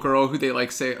normal girl who they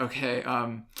like say, okay,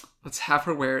 let's have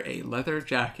her wear a leather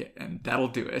jacket and that'll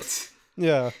do it.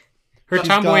 Yeah, her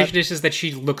tomboyishness is that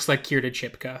she looks like Kirta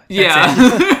Chipka.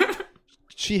 Yeah.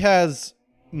 She has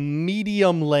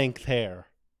medium length hair.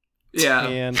 Yeah,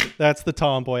 and that's the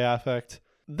tomboy affect.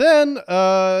 Then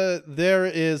there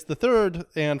is the third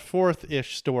and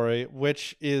fourth-ish story,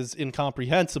 which is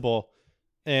incomprehensible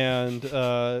and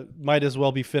might as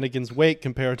well be Finnegan's Wake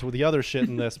compared to the other shit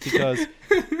in this, because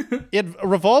it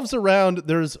revolves around,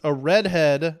 there's a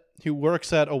redhead who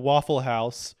works at a Waffle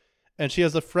House, and she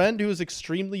has a friend who is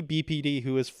extremely BPD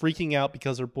who is freaking out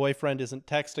because her boyfriend isn't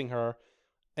texting her,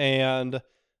 and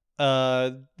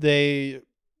they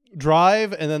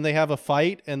drive, and then they have a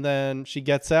fight, and then she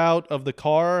gets out of the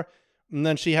car, And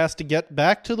then she has to get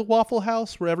back to the Waffle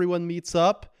House where everyone meets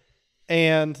up.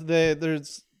 And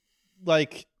there's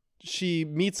like, she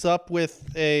meets up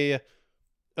with a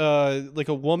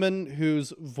woman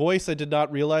whose voice I did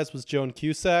not realize was Joan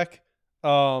Cusack.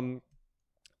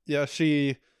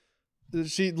 She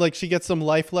gets some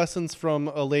life lessons from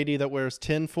a lady that wears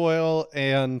tinfoil,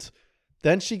 and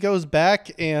then she goes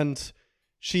back and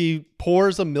she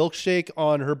pours a milkshake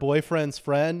on her boyfriend's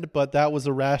friend, but that was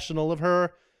irrational of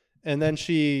her. And then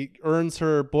she earns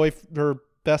her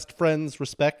best friend's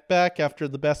respect back after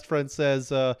the best friend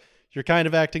says, you're kind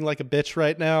of acting like a bitch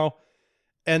right now.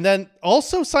 And then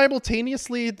also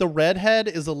simultaneously, the redhead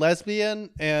is a lesbian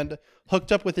and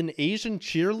hooked up with an Asian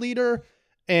cheerleader.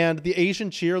 And the Asian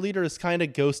cheerleader is kind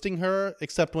of ghosting her,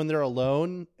 except when they're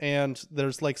alone. And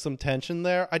there's like some tension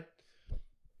there.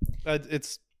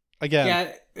 It's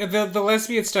again. Yeah, the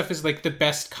lesbian stuff is like the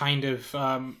best kind of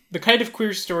the kind of queer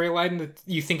storyline that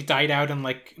you think died out in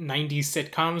like 90s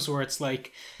sitcoms, where it's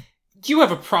like, you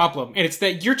have a problem, and it's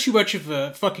that you're too much of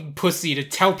a fucking pussy to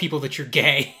tell people that you're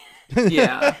gay.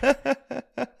 Yeah.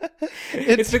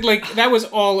 It's like that was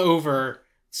all over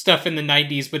stuff in the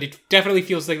 90s, but it definitely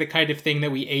feels like the kind of thing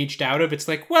that we aged out of. It's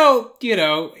like, well,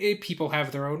 people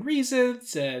have their own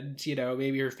reasons, and,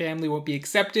 maybe your family won't be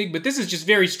accepting, but this is just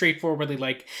very straightforwardly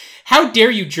like, how dare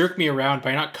you jerk me around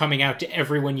by not coming out to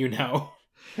everyone you know?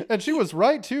 And she was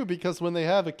right, too, because when they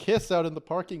have a kiss out in the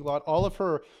parking lot, all of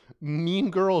her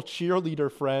mean girl cheerleader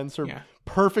friends,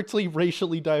 perfectly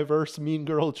racially diverse mean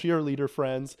girl cheerleader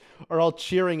friends, are all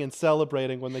cheering and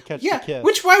celebrating when they catch the kiss.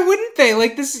 Which, why wouldn't they?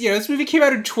 Like, this movie came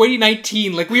out in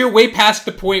 2019. Like, we are way past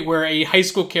the point where a high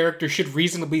school character should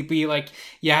reasonably be like,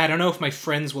 yeah, I don't know if my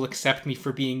friends will accept me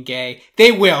for being gay.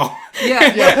 They will.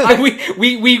 Yeah.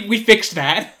 We fixed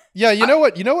that. Yeah, you know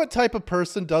what type of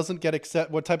person doesn't get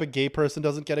what type of gay person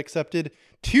doesn't get accepted?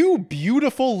 Two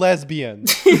beautiful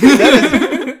lesbians.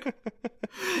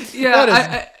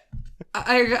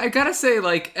 I gotta say,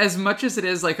 like, as much as it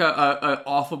is like a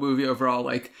awful movie overall,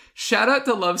 like, shout out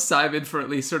to Love Simon for at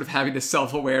least sort of having the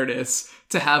self-awareness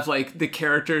to have like the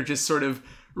character just sort of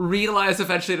realize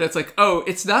eventually that it's like, oh,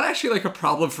 it's not actually like a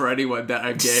problem for anyone that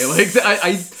I'm gay. Like,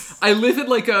 I live in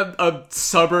like a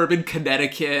suburb in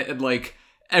Connecticut, and like,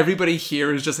 everybody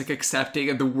here is just like accepting,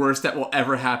 and the worst that will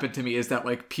ever happen to me is that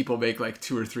like people make like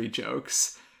 2 or 3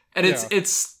 jokes, and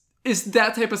it's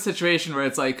that type of situation where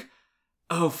it's like,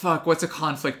 oh fuck, what's a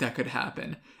conflict that could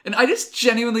happen? And I just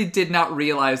genuinely did not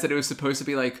realize that it was supposed to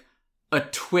be like a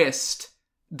twist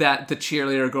that the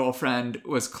cheerleader girlfriend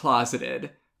was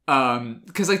closeted,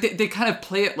 because like they kind of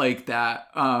play it like that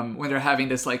when they're having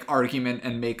this like argument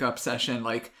and makeup session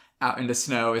like out in the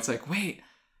snow. It's like, wait,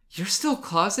 you're still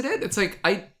closeted? It's like,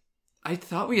 I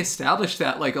thought we established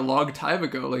that like a long time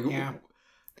ago. Like, yeah.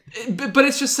 But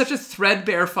it's just such a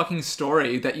threadbare fucking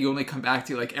story that you only come back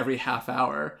to like every half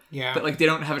hour. Yeah. But like they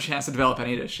don't have a chance to develop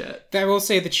any of this shit. I will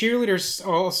say the cheerleaders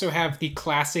also have the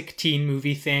classic teen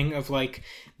movie thing of like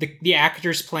the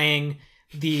actors playing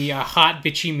the hot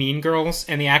bitchy mean girls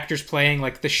and the actors playing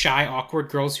like the shy awkward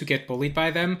girls who get bullied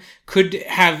by them could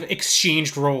have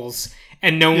exchanged roles.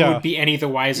 And no one would be any the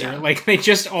wiser. Yeah. Like, they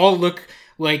just all look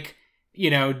like,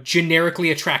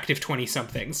 generically attractive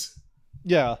 20-somethings.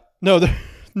 Yeah. No,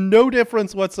 no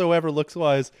difference whatsoever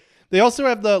looks-wise. They also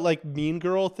have the, like, mean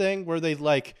girl thing where they,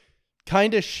 like,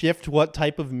 kind of shift what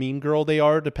type of mean girl they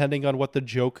are depending on what the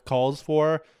joke calls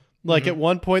for. Like, at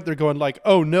one point, they're going like,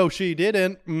 oh, no, she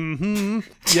didn't. Mm-hmm.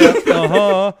 Yeah,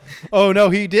 uh-huh. Oh, no,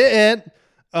 he didn't.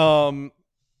 And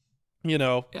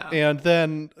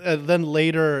then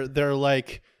later they're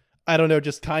like, I don't know,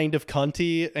 just kind of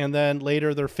cunty, and then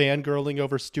later they're fangirling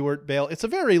over Stuart Bale. It's a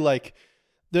very like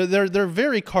they're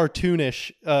very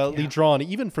cartoonish drawn,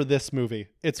 even for this movie.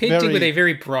 It's painting with a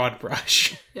very broad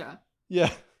brush. Yeah.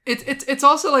 It's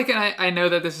also like, and I know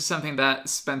that this is something that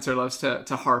Spencer loves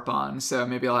to harp on, so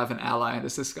maybe I'll have an ally in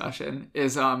this discussion,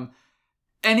 is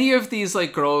any of these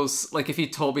like girls, like if you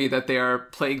told me that they are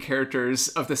playing characters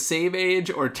of the same age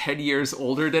or 10 years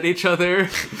older than each other,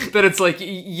 that it's like,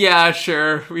 yeah,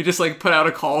 sure. We just like put out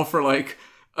a call for like,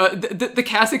 the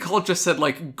casting call just said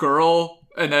like girl,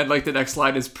 and then like the next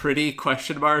line is pretty ?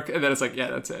 And then it's like, yeah,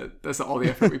 that's it. That's all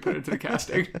the effort we put into the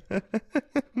casting.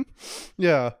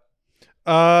 Yeah.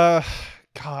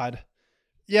 God.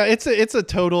 Yeah, it's a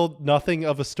total nothing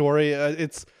of a story.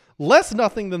 It's less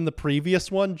nothing than the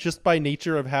previous one, just by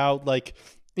nature of how like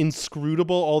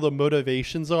inscrutable all the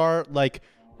motivations are. Like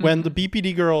when the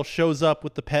BPD girl shows up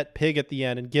with the pet pig at the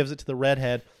end and gives it to the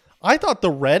redhead, I thought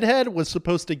the redhead was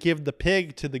supposed to give the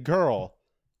pig to the girl.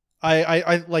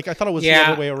 I thought it was the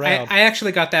other way around. I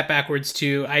actually got that backwards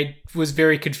too. I was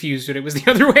very confused when it was the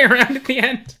other way around at the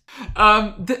end.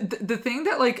 The thing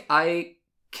that like I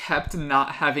kept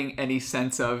not having any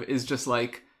sense of is just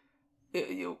like,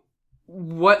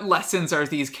 what lessons are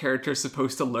these characters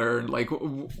supposed to learn? Like,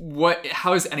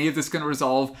 how is any of this going to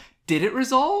resolve? Did it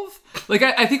resolve? Like,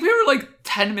 I think we were like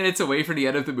 10 minutes away from the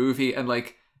end of the movie, and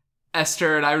like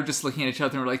Esther and I were just looking at each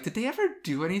other and we're like, did they ever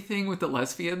do anything with the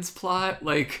lesbians plot?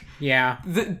 Like, yeah,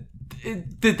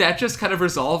 did that just kind of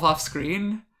resolve off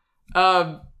screen?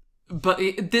 But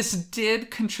this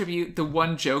did contribute the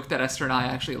one joke that Esther and I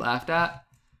actually laughed at,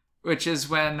 which is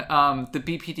when the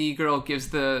BPD girl gives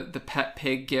the pet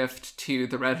pig gift to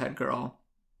the redhead girl.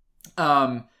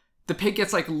 The pig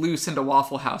gets like loose into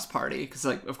Waffle House party because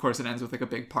like of course it ends with like a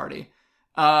big party.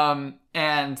 And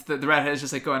the redhead is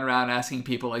just like going around asking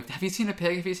people like, have you seen a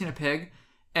pig? Have you seen a pig?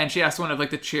 And she asks one of like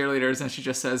the cheerleaders and she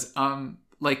just says,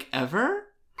 like ever?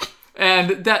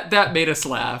 And that made us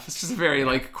laugh. It's just a very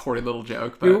like corny little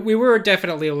joke. But we were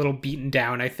definitely a little beaten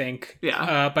down, I think.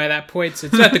 Yeah. By that point, so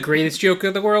it's not the greatest joke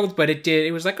of the world, but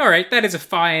it was like, all right, that is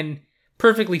a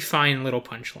perfectly fine little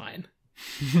punchline.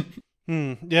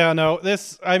 Yeah, no,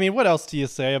 what else do you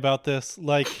say about this?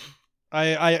 Like,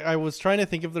 I was trying to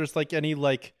think if there's like any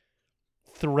like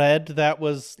thread that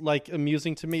was like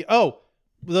amusing to me. Oh,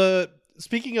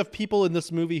 speaking of people in this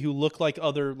movie who look like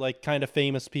other like kind of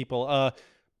famous people,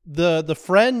 the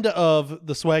friend of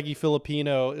the swaggy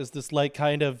Filipino is this like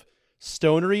kind of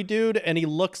stonery dude, and he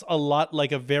looks a lot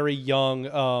like a very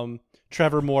young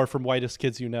Trevor Moore from Whitest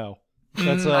Kids You Know.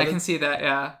 I can see that.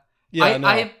 Yeah.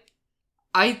 Yeah.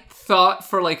 I thought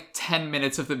for like 10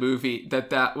 minutes of the movie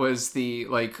that was the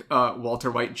like Walter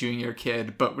White Jr.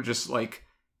 kid, but just like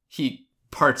he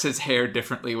parts his hair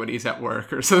differently when he's at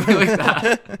work or something like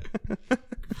that.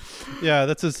 Yeah,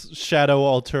 that's his shadow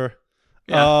alter.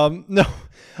 Yeah. No,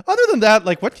 other than that,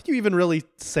 like, what can you even really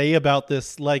say about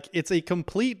this? Like, it's a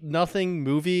complete nothing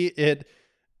movie. It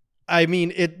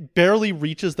barely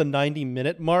reaches the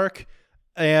 90-minute mark,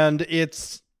 and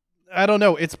I don't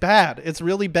know. It's bad. It's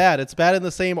really bad. It's bad in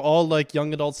the same all like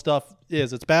young adult stuff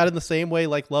is. It's bad in the same way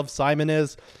like Love, Simon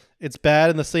is. It's bad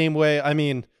in the same way. I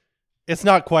mean, it's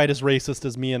not quite as racist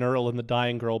as Me and Earl and The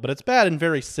Dying Girl, but it's bad in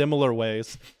very similar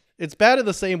ways. It's bad in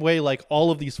the same way like all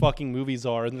of these fucking movies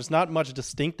are, and there's not much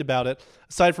distinct about it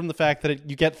aside from the fact that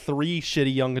you get 3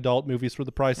 shitty young adult movies for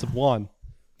the price of 1.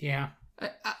 Yeah.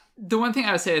 The one thing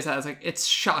I would say is that it's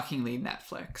shockingly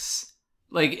Netflix.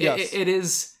 Like yes. it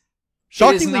is.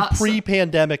 Shockingly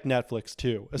pre-pandemic Netflix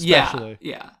too, especially.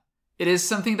 Yeah. It is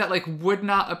something that like would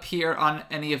not appear on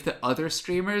any of the other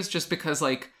streamers just because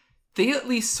like they at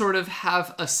least sort of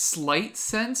have a slight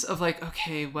sense of like,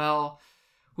 okay, well,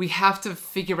 we have to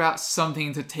figure out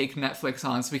something to take Netflix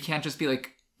on, so we can't just be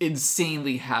like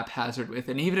insanely haphazard with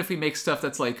it. And even if we make stuff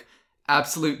that's like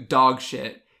absolute dog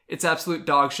shit, it's absolute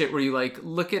dog shit where you like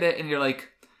look at it and you're like,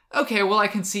 okay, well, I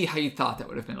can see how you thought that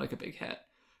would have been like a big hit.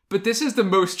 But this is the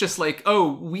most just like,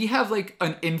 oh, we have like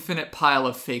an infinite pile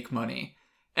of fake money.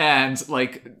 And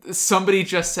like somebody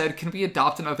just said, can we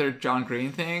adopt another John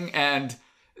Green thing? And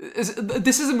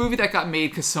this is a movie that got made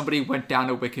because somebody went down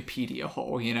a Wikipedia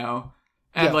hole, you know?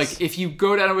 And yes. like if you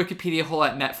go down a Wikipedia hole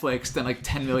at Netflix, then like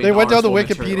 $10 million. They went down the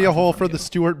Wikipedia hole for the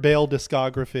Stuart Bale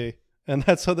discography. And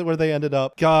that's where they ended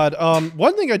up. God,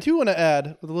 one thing I do want to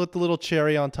add with the little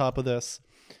cherry on top of this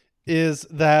is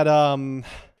that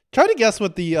try to guess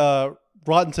what the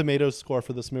Rotten Tomatoes score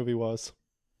for this movie was.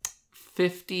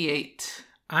 58.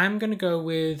 I'm going to go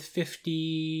with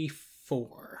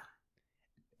 54.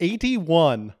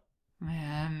 81.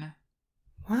 Man.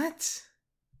 What?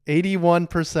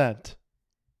 81%.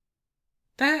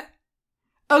 That...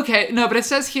 Okay, no, but it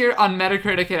says here on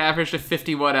Metacritic it averaged a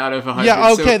 51 out of 100.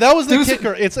 Yeah, okay, so that was the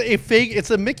kicker. It's a fake. It's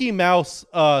a Mickey Mouse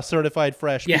certified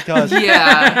fresh because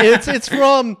yeah, it's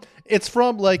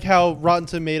from like how Rotten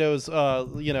Tomatoes,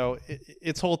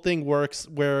 its whole thing works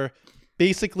where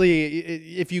basically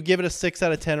if you give it a 6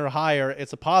 out of 10 or higher,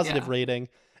 it's a positive rating,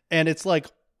 and it's like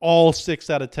all 6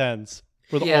 out of 10s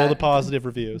with all the positive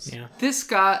reviews. Yeah. This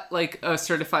got like a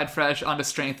certified fresh on the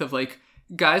strength of like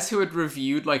guys who had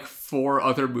reviewed like 4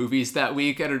 other movies that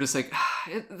week and are just like,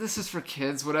 this is for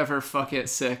kids, whatever, fuck it,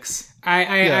 6.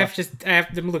 I'm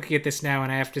looking at this now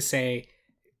and I have to say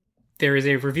there is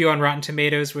a review on Rotten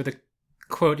Tomatoes where the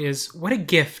quote is, "What a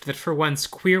gift that for once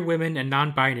queer women and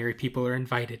non-binary people are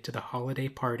invited to the holiday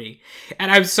party."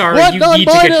 And I'm sorry, what you need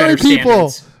to get better people?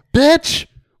 standards. Bitch!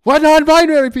 What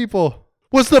non-binary people?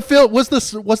 Was the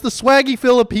swaggy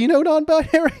Filipino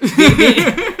non-binary?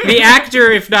 the actor,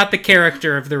 if not the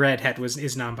character of the redhead,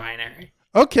 is non-binary.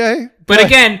 Okay, but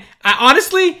again,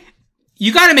 honestly,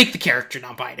 You got to make the character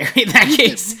non-binary in that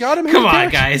case. You gotta make Come the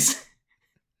on, character- guys.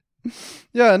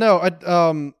 Yeah, no,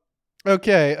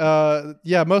 okay,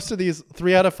 yeah, most of these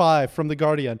 3 out of 5 from The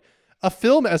Guardian. A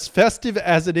film as festive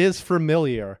as it is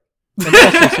familiar, and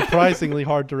also surprisingly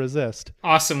hard to resist.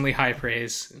 Awesomely high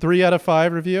praise. 3 out of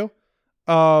 5 review.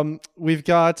 We've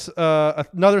got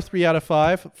another 3 out of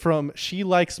 5 from She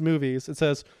Likes Movies. It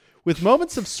says, with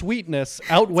moments of sweetness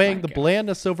outweighing the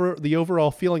blandness over the overall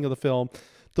feeling of the film,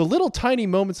 the little tiny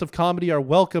moments of comedy are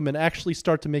welcome and actually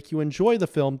start to make you enjoy the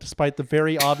film despite the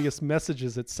very obvious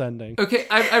messages it's sending. Okay,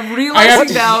 I'm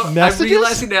realizing now. Messages? I'm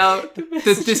realizing now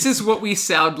that this is what we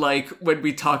sound like when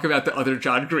we talk about the other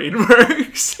John Green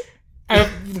works.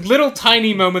 Little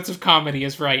tiny moments of comedy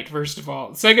is right, first of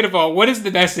all. Second of all, what is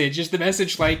the message? Is the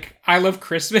message like, I love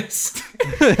Christmas?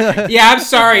 Yeah, I'm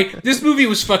sorry. This movie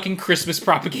was fucking Christmas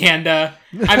propaganda.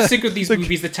 I'm sick of these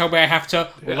movies that tell me I have to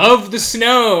love the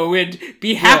snow and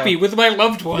be happy with my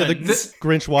loved ones. Yeah, the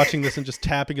Grinch watching this and just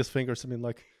tapping his fingers. I mean,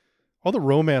 like, all the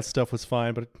romance stuff was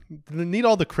fine, but did it need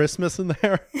all the Christmas in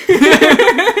there?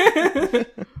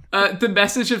 The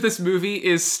message of this movie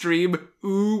is stream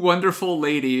Ooh Wonderful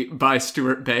Lady by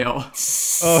Stuart Bale.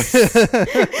 Oh.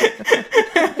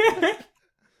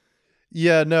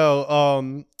 Yeah,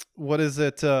 no, what is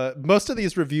it? Most of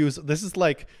these reviews, this is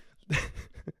like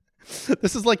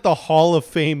the Hall of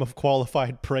Fame of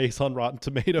qualified praise on Rotten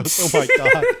Tomatoes. Oh my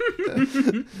God.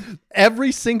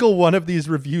 Every single one of these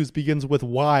reviews begins with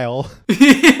while.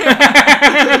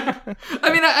 I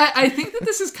mean, I think that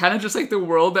this is kind of just like the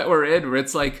world that we're in, where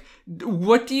it's like,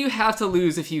 what do you have to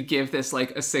lose if you give this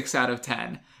like a 6 out of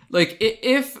 10? Like,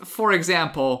 if, for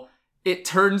example, it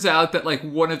turns out that like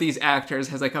one of these actors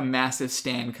has like a massive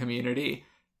stan community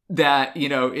that, you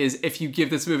know, is, if you give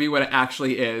this movie what it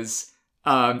actually is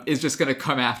just going to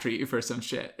come after you for some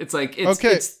shit. It's like,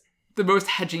 it's the most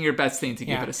hedging your bets thing to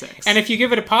give it a 6. And if you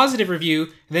give it a positive review,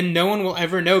 then no one will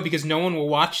ever know because no one will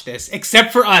watch this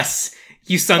except for us,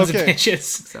 you sons of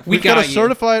bitches. We've got a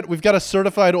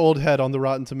certified old head on the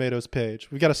Rotten Tomatoes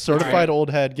page. We've got a certified old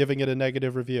head giving it a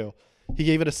negative review. He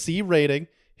gave it a C rating.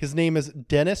 His name is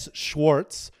Dennis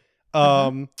Schwartz.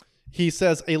 He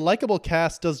says a likable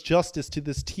cast does justice to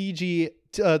this cheesy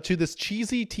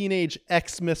teenage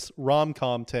Xmas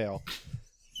rom-com tale.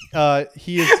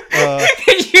 He is. Can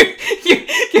you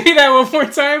give me that one more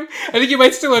time? I think you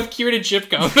might still have Kieran and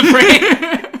Chipko in the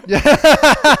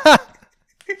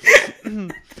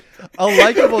brain. A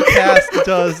likable cast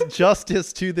does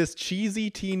justice to this cheesy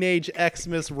teenage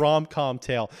Xmas rom-com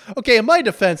tale. Okay, in my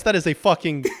defense, that is a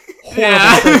fucking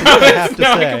horrible thing I have to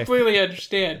say. I completely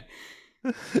understand.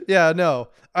 Yeah, no.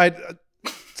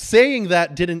 Saying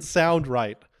that didn't sound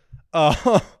right.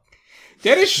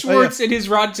 Dennis Schwartz in his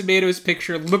Rotten Tomatoes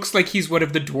picture looks like he's one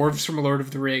of the dwarves from Lord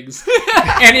of the Rings.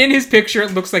 And in his picture,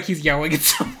 it looks like he's yelling at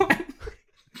someone.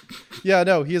 Yeah,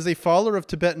 no, he is a follower of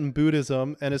Tibetan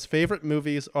Buddhism, and his favorite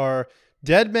movies are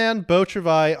Dead Man, Beau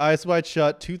Travail, Eyes Wide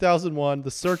Shut, 2001, The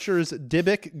Searchers,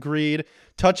 Dybbuk, Greed,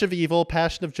 Touch of Evil,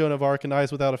 Passion of Joan of Arc, and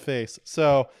Eyes Without a Face.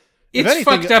 So, it's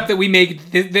fucked up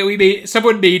that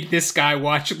someone made this guy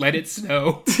watch Let It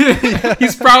Snow.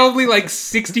 He's probably like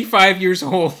 65 years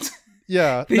old.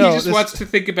 Yeah, he just wants to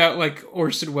think about like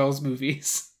Orson Welles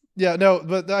movies. Yeah, no,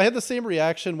 but I had the same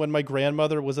reaction when my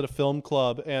grandmother was at a film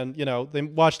club and, you know, they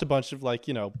watched a bunch of like,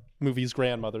 you know, movies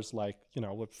grandmothers like, you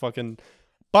know, with fucking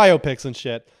biopics and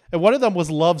shit. And one of them was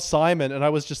Love, Simon. And I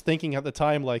was just thinking at the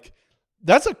time, like,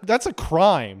 that's a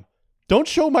crime. Don't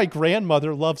show my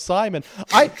grandmother Love, Simon.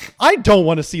 I don't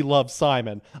want to see Love,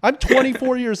 Simon. I'm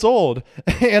 24 years old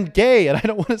and gay and I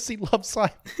don't want to see Love,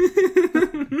 Simon.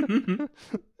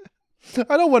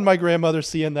 I don't want my grandmother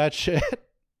seeing that shit.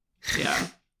 Yeah.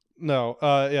 No,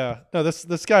 no.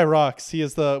 This guy rocks. He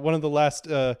is one of the last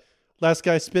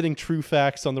guy spitting true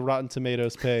facts on the Rotten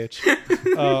Tomatoes page.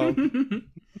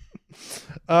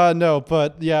 No,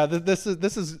 but yeah, this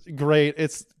is great.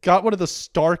 It's got one of the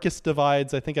starkest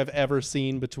divides I think I've ever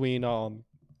seen between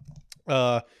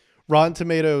Rotten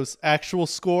Tomatoes actual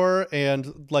score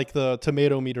and like the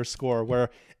tomato meter score, where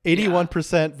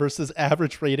 81% versus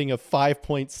average rating of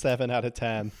 5.7 out of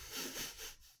 10.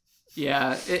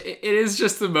 Yeah, it is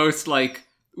just the most, like,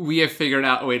 we have figured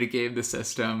out a way to game the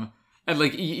system. And,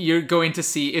 like, you're going to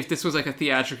see, if this was, like, a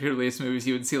theatrically released movie,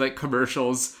 you would see, like,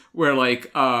 commercials where,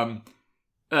 like, the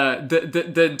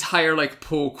entire, like,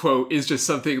 pull quote is just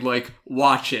something like,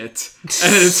 watch it.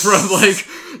 And it's from, like,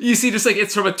 you see just, like,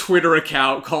 it's from a Twitter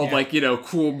account called, like, you know,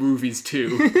 Cool Movies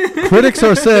 2. Critics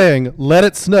are saying, Let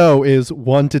It Snow is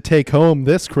one to take home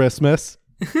this Christmas.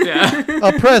 Yeah.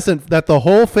 A present that the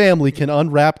whole family can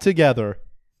unwrap together.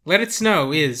 Let It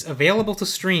Snow is available to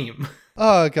stream.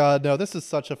 Oh god, no, this is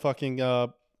such a fucking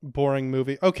boring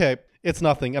movie. Okay, it's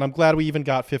nothing, and I'm glad we even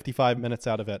got 55 minutes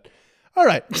out of it. All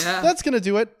right, that's going to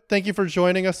do it. Thank you for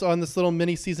joining us on this little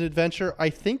mini-season adventure. I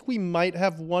think we might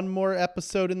have one more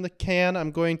episode in the can.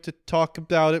 I'm going to talk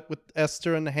about it with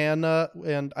Esther and Hannah,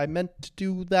 and I meant to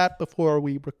do that before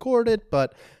we recorded,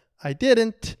 but I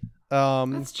didn't.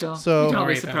 That's chill. So Don't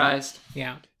be surprised.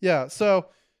 Yeah, so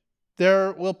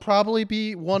there will probably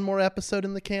be one more episode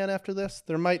in the can after this.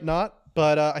 There might not,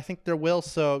 but I think there will.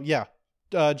 So, yeah,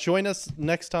 join us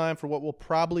next time for what will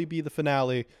probably be the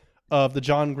finale of the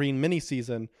John Green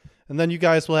mini-season. And then you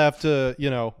guys will have to,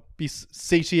 be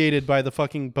satiated by the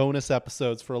fucking bonus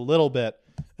episodes for a little bit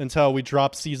until we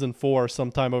drop season 4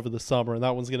 sometime over the summer. And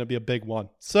that one's going to be a big one.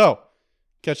 So,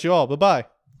 catch you all. Bye-bye.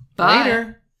 Bye.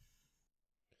 Later.